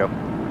stop, Toledo.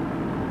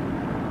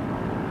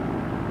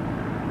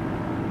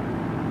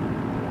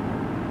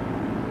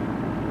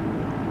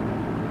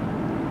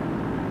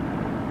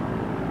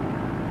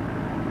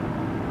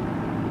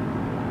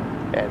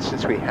 And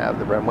since we have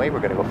the runway, we're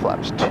going to go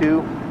flaps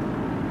 2.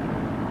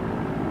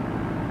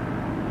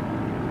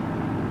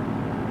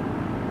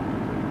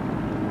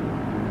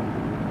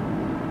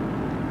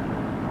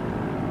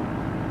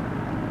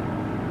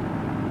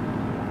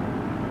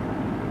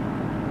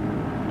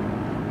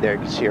 There you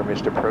can see our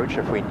missed approach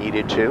if we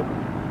needed to.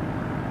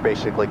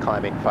 Basically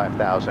climbing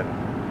 5,000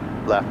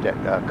 left at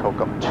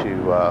KOLM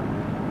to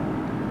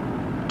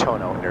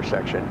Tono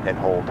intersection and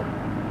hold.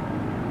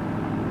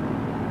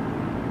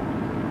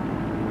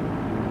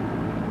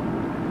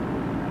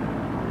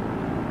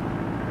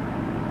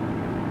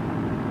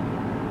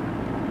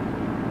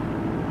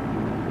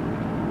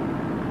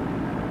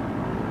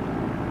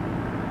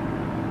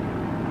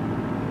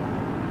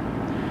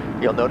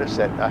 You'll notice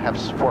that I have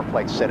 4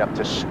 flights set up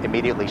to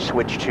immediately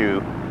switch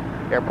to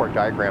airport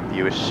diagram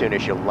view as soon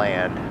as you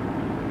land.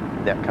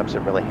 That comes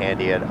in really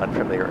handy at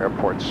unfamiliar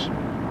airports.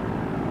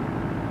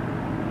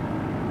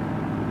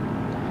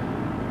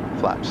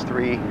 Flaps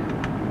 3.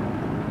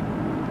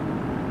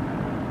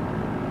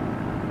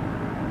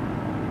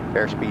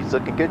 Airspeed's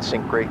looking good,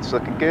 sync rate's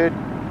looking good.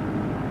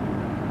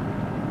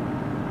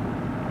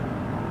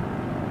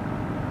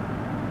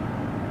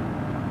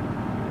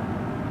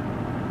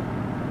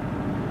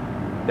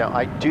 Now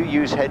I do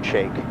use head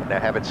shake, and I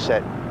have it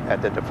set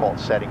at the default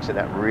settings, and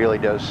that really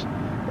does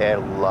add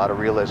a lot of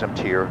realism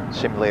to your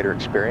simulator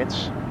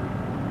experience.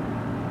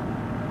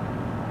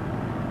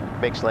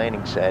 Makes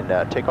landings and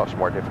takeoffs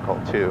more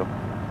difficult too.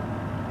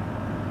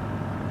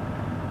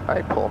 All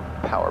right, pull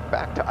power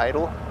back to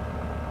idle.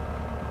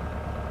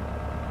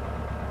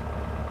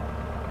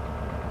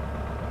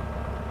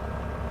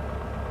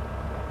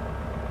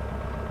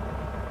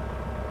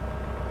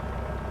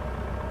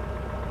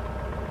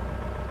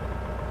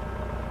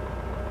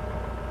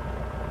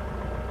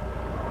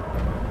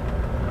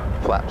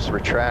 Flaps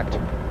retract.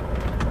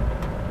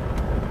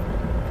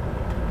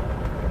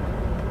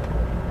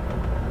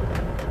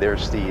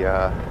 There's the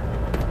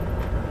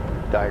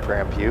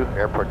diagram view,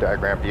 airport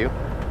diagram view.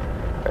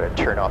 Got a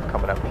turn off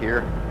coming up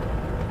here.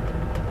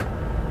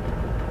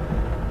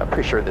 I'm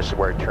pretty sure this is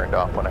where it turned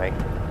off when I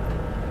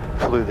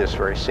flew this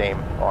very same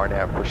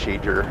RNAV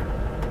procedure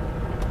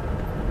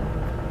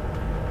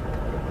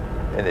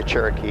in the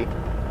Cherokee.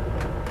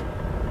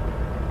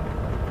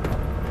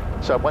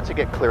 So once I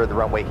get clear of the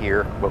runway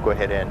here, we'll go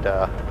ahead and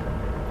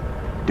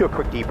do a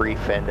quick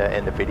debrief and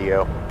end the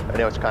video. I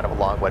know it's kind of a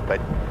long one, but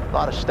a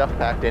lot of stuff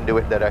packed into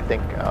it that I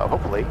think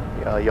hopefully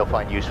you'll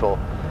find useful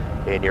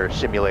in your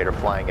simulator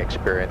flying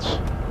experience.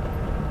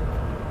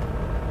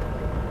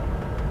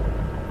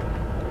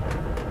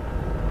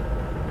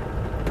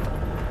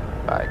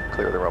 All right,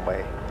 clear the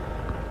runway.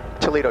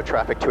 Toledo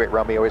traffic, 28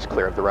 Romeo is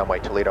clear of the runway,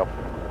 Toledo.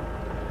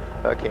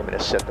 Okay, I'm going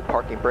to set the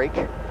parking brake,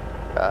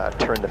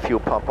 turn the fuel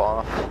pump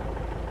off,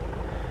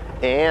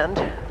 and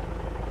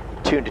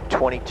tune to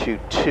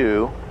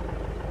 22.2,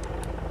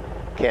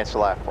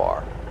 cancel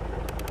IFR.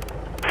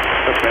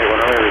 Okay, one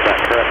Romeo, is that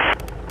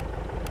correct?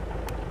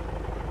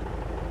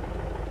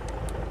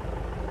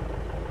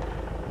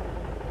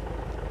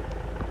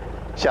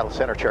 Seattle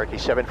Center, Cherokee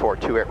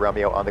 742 at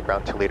Romeo on the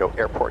ground, Toledo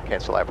Airport.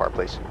 Cancel IFR,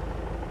 please.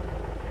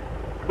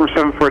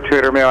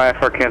 742 Romeo,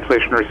 IFR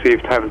cancellation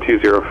received, time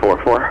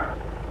 2044.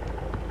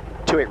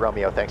 28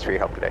 Romeo, thanks for your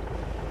help today.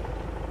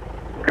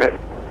 Good.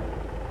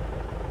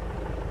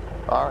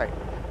 All right,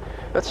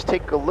 let's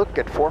take a look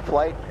at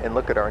ForeFlight and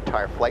look at our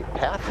entire flight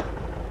path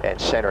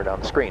and center it on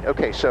the screen.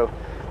 Okay, so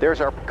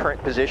there's our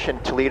current position,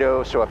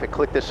 Toledo. So if I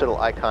click this little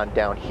icon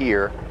down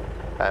here,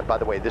 and by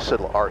the way, this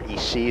little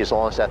REC, as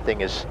long as that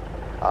thing is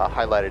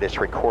highlighted, it's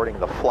recording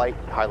the flight,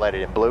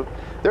 highlighted in blue.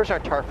 There's our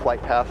entire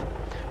flight path.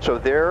 So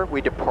there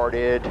we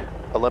departed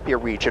Olympia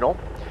Regional.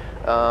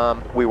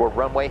 We were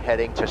runway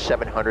heading to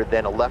 700,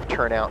 then a left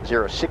turnout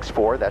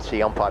 064, that's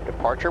the Elm 5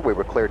 departure. We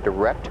were cleared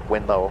direct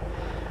wind low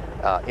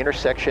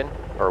intersection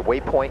or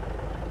waypoint.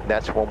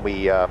 That's when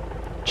we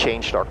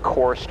changed our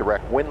course,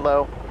 direct wind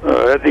low.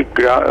 Ready,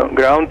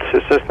 ground,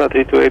 Cessna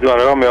 3281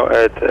 Romeo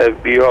at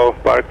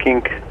FBO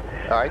parking.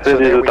 All right, so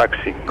ready there to we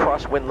taxi.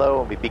 crossed wind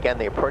low and we began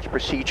the approach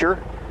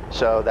procedure.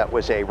 So that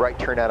was a right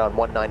turnout on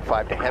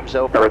 195 to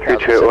Hemzo. Number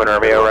 321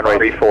 Romeo,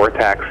 runway 34,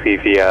 taxi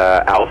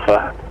via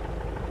Alpha.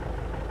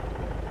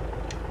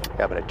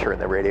 I'm going to turn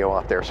the radio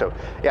off there. So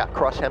yeah,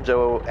 cross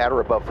Hemzo at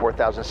or above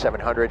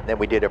 4,700. And then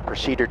we did a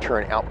procedure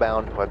turn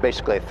outbound,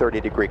 basically a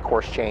 30-degree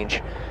course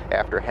change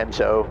after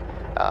Hemzo,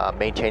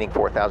 maintaining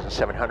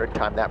 4,700.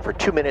 Time that for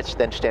 2 minutes,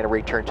 then standard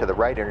return to the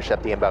right,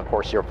 intercept the inbound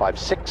course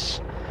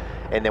 056.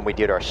 And then we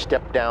did our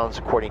step downs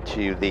according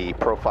to the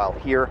profile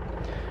here.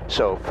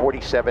 So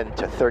 47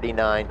 to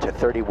 39 to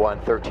 31,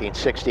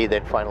 1360,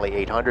 then finally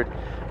 800.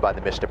 By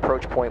the missed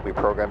approach point, we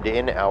programmed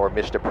in our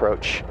missed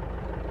approach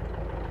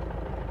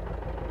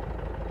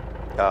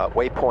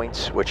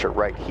waypoints, which are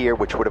right here,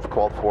 which would have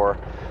called for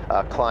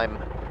climb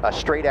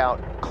straight out,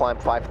 climb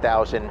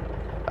 5,000,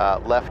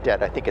 left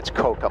at, I think it's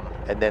Kokum,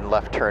 and then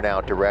left turn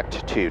out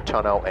direct to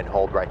Tunnel and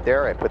hold right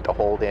there. I put the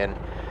hold in.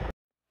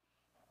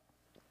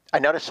 I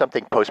noticed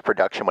something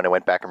post-production when I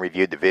went back and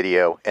reviewed the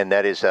video, and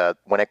that is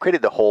when I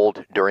created the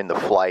hold during the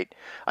flight,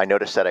 I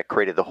noticed that I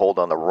created the hold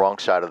on the wrong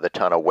side of the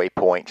tunnel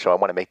waypoint, so I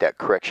want to make that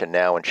correction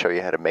now and show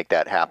you how to make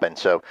that happen.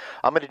 So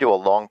I'm going to do a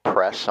long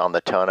press on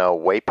the tunnel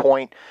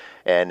waypoint,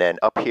 and then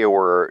up here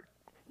where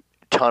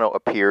tunnel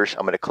appears,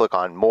 I'm going to click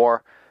on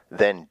More,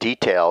 then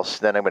Details,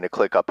 then I'm going to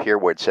click up here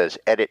where it says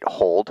Edit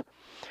Hold.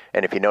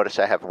 And if you notice,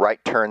 I have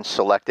right turns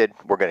selected.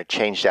 We're going to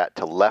change that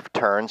to left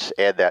turns,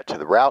 add that to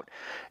the route,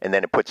 and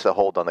then it puts the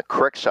hold on the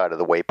correct side of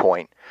the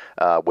waypoint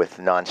with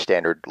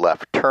non-standard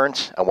left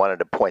turns. I wanted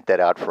to point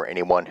that out for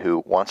anyone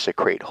who wants to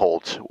create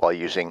holds while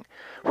using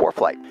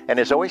ForeFlight. And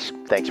as always,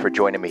 thanks for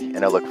joining me,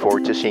 and I look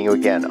forward to seeing you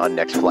again on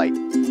next flight.